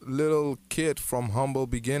 I'm a little kid from humble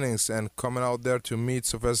beginnings, and coming out there to meet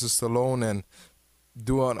Sylvester Stallone and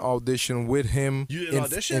do an audition with him. You did an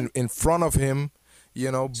audition? in front of him.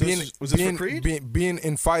 So was this for Creed? Being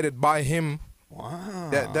invited by him. Wow.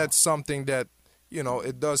 That's something that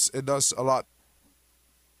it does a lot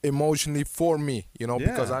emotionally for me, you know,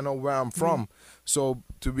 because Yeah. I know where I'm from. So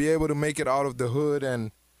to be able to make it out of the hood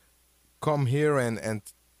and come here and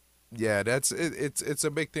yeah, that's it. It's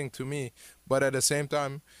a big thing to me. But at the same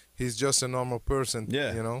time, he's just a normal person.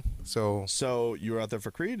 Yeah. You know. So So you were out there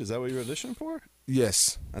for Creed? Is that what you were auditioning for?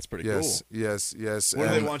 yes, That's pretty yes, cool. yes, yes. What do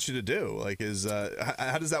they And- want you to do? Like,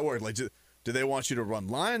 how does that work? Like, do they want you to run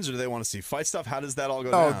lines, or do they want to see fight stuff? How does that all go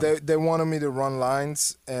No, down? they wanted me to run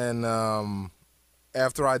lines, and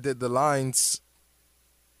after I did the lines,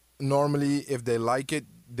 normally if they like it,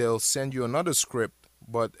 they'll send you another script.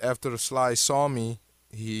 But after Sly saw me,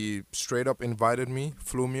 he straight up invited me,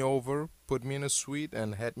 flew me over, put me in a suite,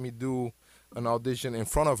 and had me do an audition in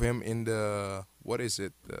front of him in the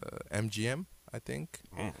MGM, I think.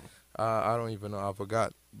 I don't even know, I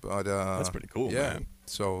forgot. But That's pretty cool, yeah. man.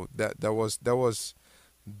 So that was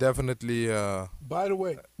definitely. By the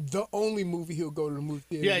way, the only movie he'll go to the movie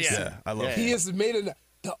theater to see. Yeah, I love He it. has made it.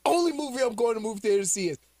 The only movie I'm going to the movie theater to see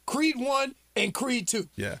is Creed 1 and Creed 2.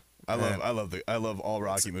 Yeah, I love all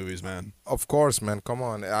Rocky movies, man. Of course, man. Come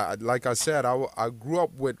on. Like I said, I grew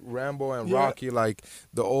up with Rambo and Yeah. Rocky, like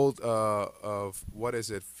the old what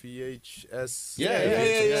is it, VHS?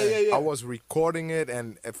 Yeah. I was recording it,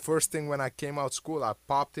 and at first thing when I came out school, I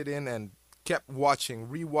popped it in and kept watching,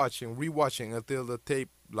 rewatching until the tape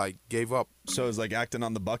like gave up. So is like acting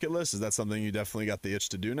on the bucket list? Is that something you definitely got the itch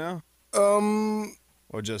to do now,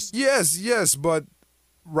 or just Yes, but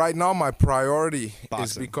right now my priority is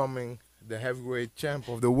Boxing. becoming the heavyweight champ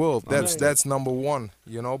of the world. That's number one,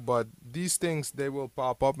 you know. But these things, they will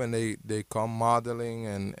pop up, and they come modeling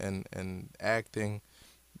and acting.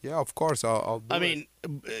 Yeah, of course, I'll do I it. mean,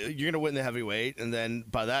 you're going to win the heavyweight, and then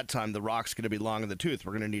by that time, The Rock's going to be long in the tooth.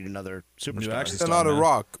 We're going to need another superstar. action It's another man.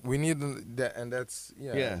 Rock. We need that, and that's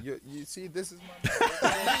Yeah. You see, this is my.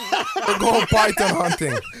 We're going python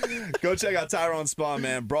hunting. Go check out Tyrone Spawn,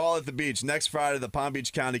 man. Brawl at the Beach next Friday at the Palm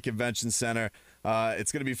Beach County Convention Center.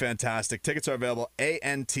 It's going to be fantastic. Tickets are available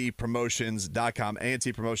antpromotions.com.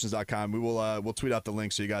 antpromotions.com. We'll tweet out the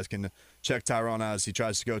link so you guys can check Tyrone out as he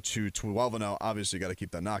tries to go to 12-0. Obviously, you got to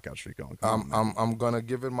keep that knockout streak going. Come on, man. I'm gonna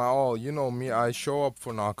give it my all. You know me, I show up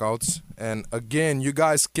for knockouts, and again, you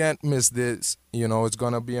guys can't miss this. You know, it's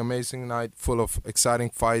gonna be an amazing night full of exciting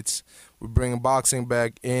fights. We're bringing boxing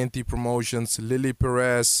back. ANT Promotions, Lily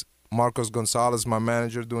Perez, Marcos Gonzalez, my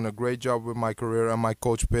manager, doing a great job with my career, and my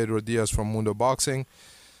coach Pedro Diaz from Mundo Boxing.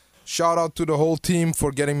 Shout out to the whole team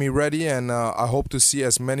for getting me ready, and I hope to see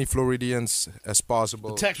as many Floridians as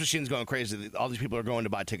possible. The text machine's going crazy. All these people are going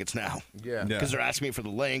to buy tickets now. Yeah. Yeah. Because they're asking me for the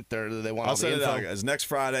link. They want all I'll the send it info. out, guys. Next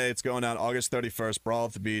Friday, it's going down August 31st. Brawl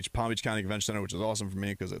at the Beach, Palm Beach County Convention Center, which is awesome for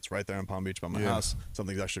me because it's right there in Palm Beach by my house.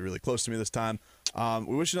 Something's actually really close to me this time.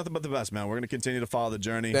 We wish you nothing but the best, man. We're going to continue to follow the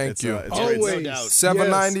journey. Thank you. It's Always. great. No doubt.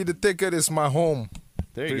 $7.90 the ticket is my home.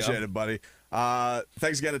 There you Appreciate go. it, buddy.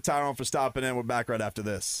 Thanks again to Tyrone for stopping in. We're back right after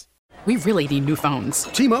this. We really need new phones.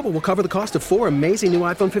 T-Mobile will cover the cost of 4 amazing new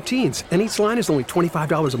iPhone 15s, and each line is only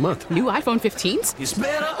 $25 a month. New iPhone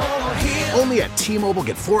 15s? Only at T-Mobile,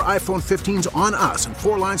 get 4 iPhone 15s on us and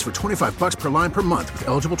 4 lines for $25 per line per month with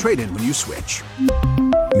eligible trade-in when you switch.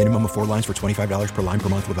 Minimum of 4 lines for $25 per line per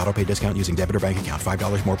month with autopay discount using debit or bank account.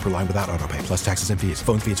 $5 more per line without autopay, plus taxes and fees.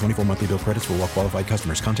 Phone fee at 24 monthly bill credits for well-qualified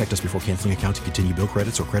customers. Contact us before canceling account to continue bill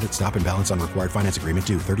credits or credit stop and balance on required finance agreement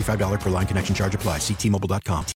due. $35 per line connection charge applies. See T-Mobile.com.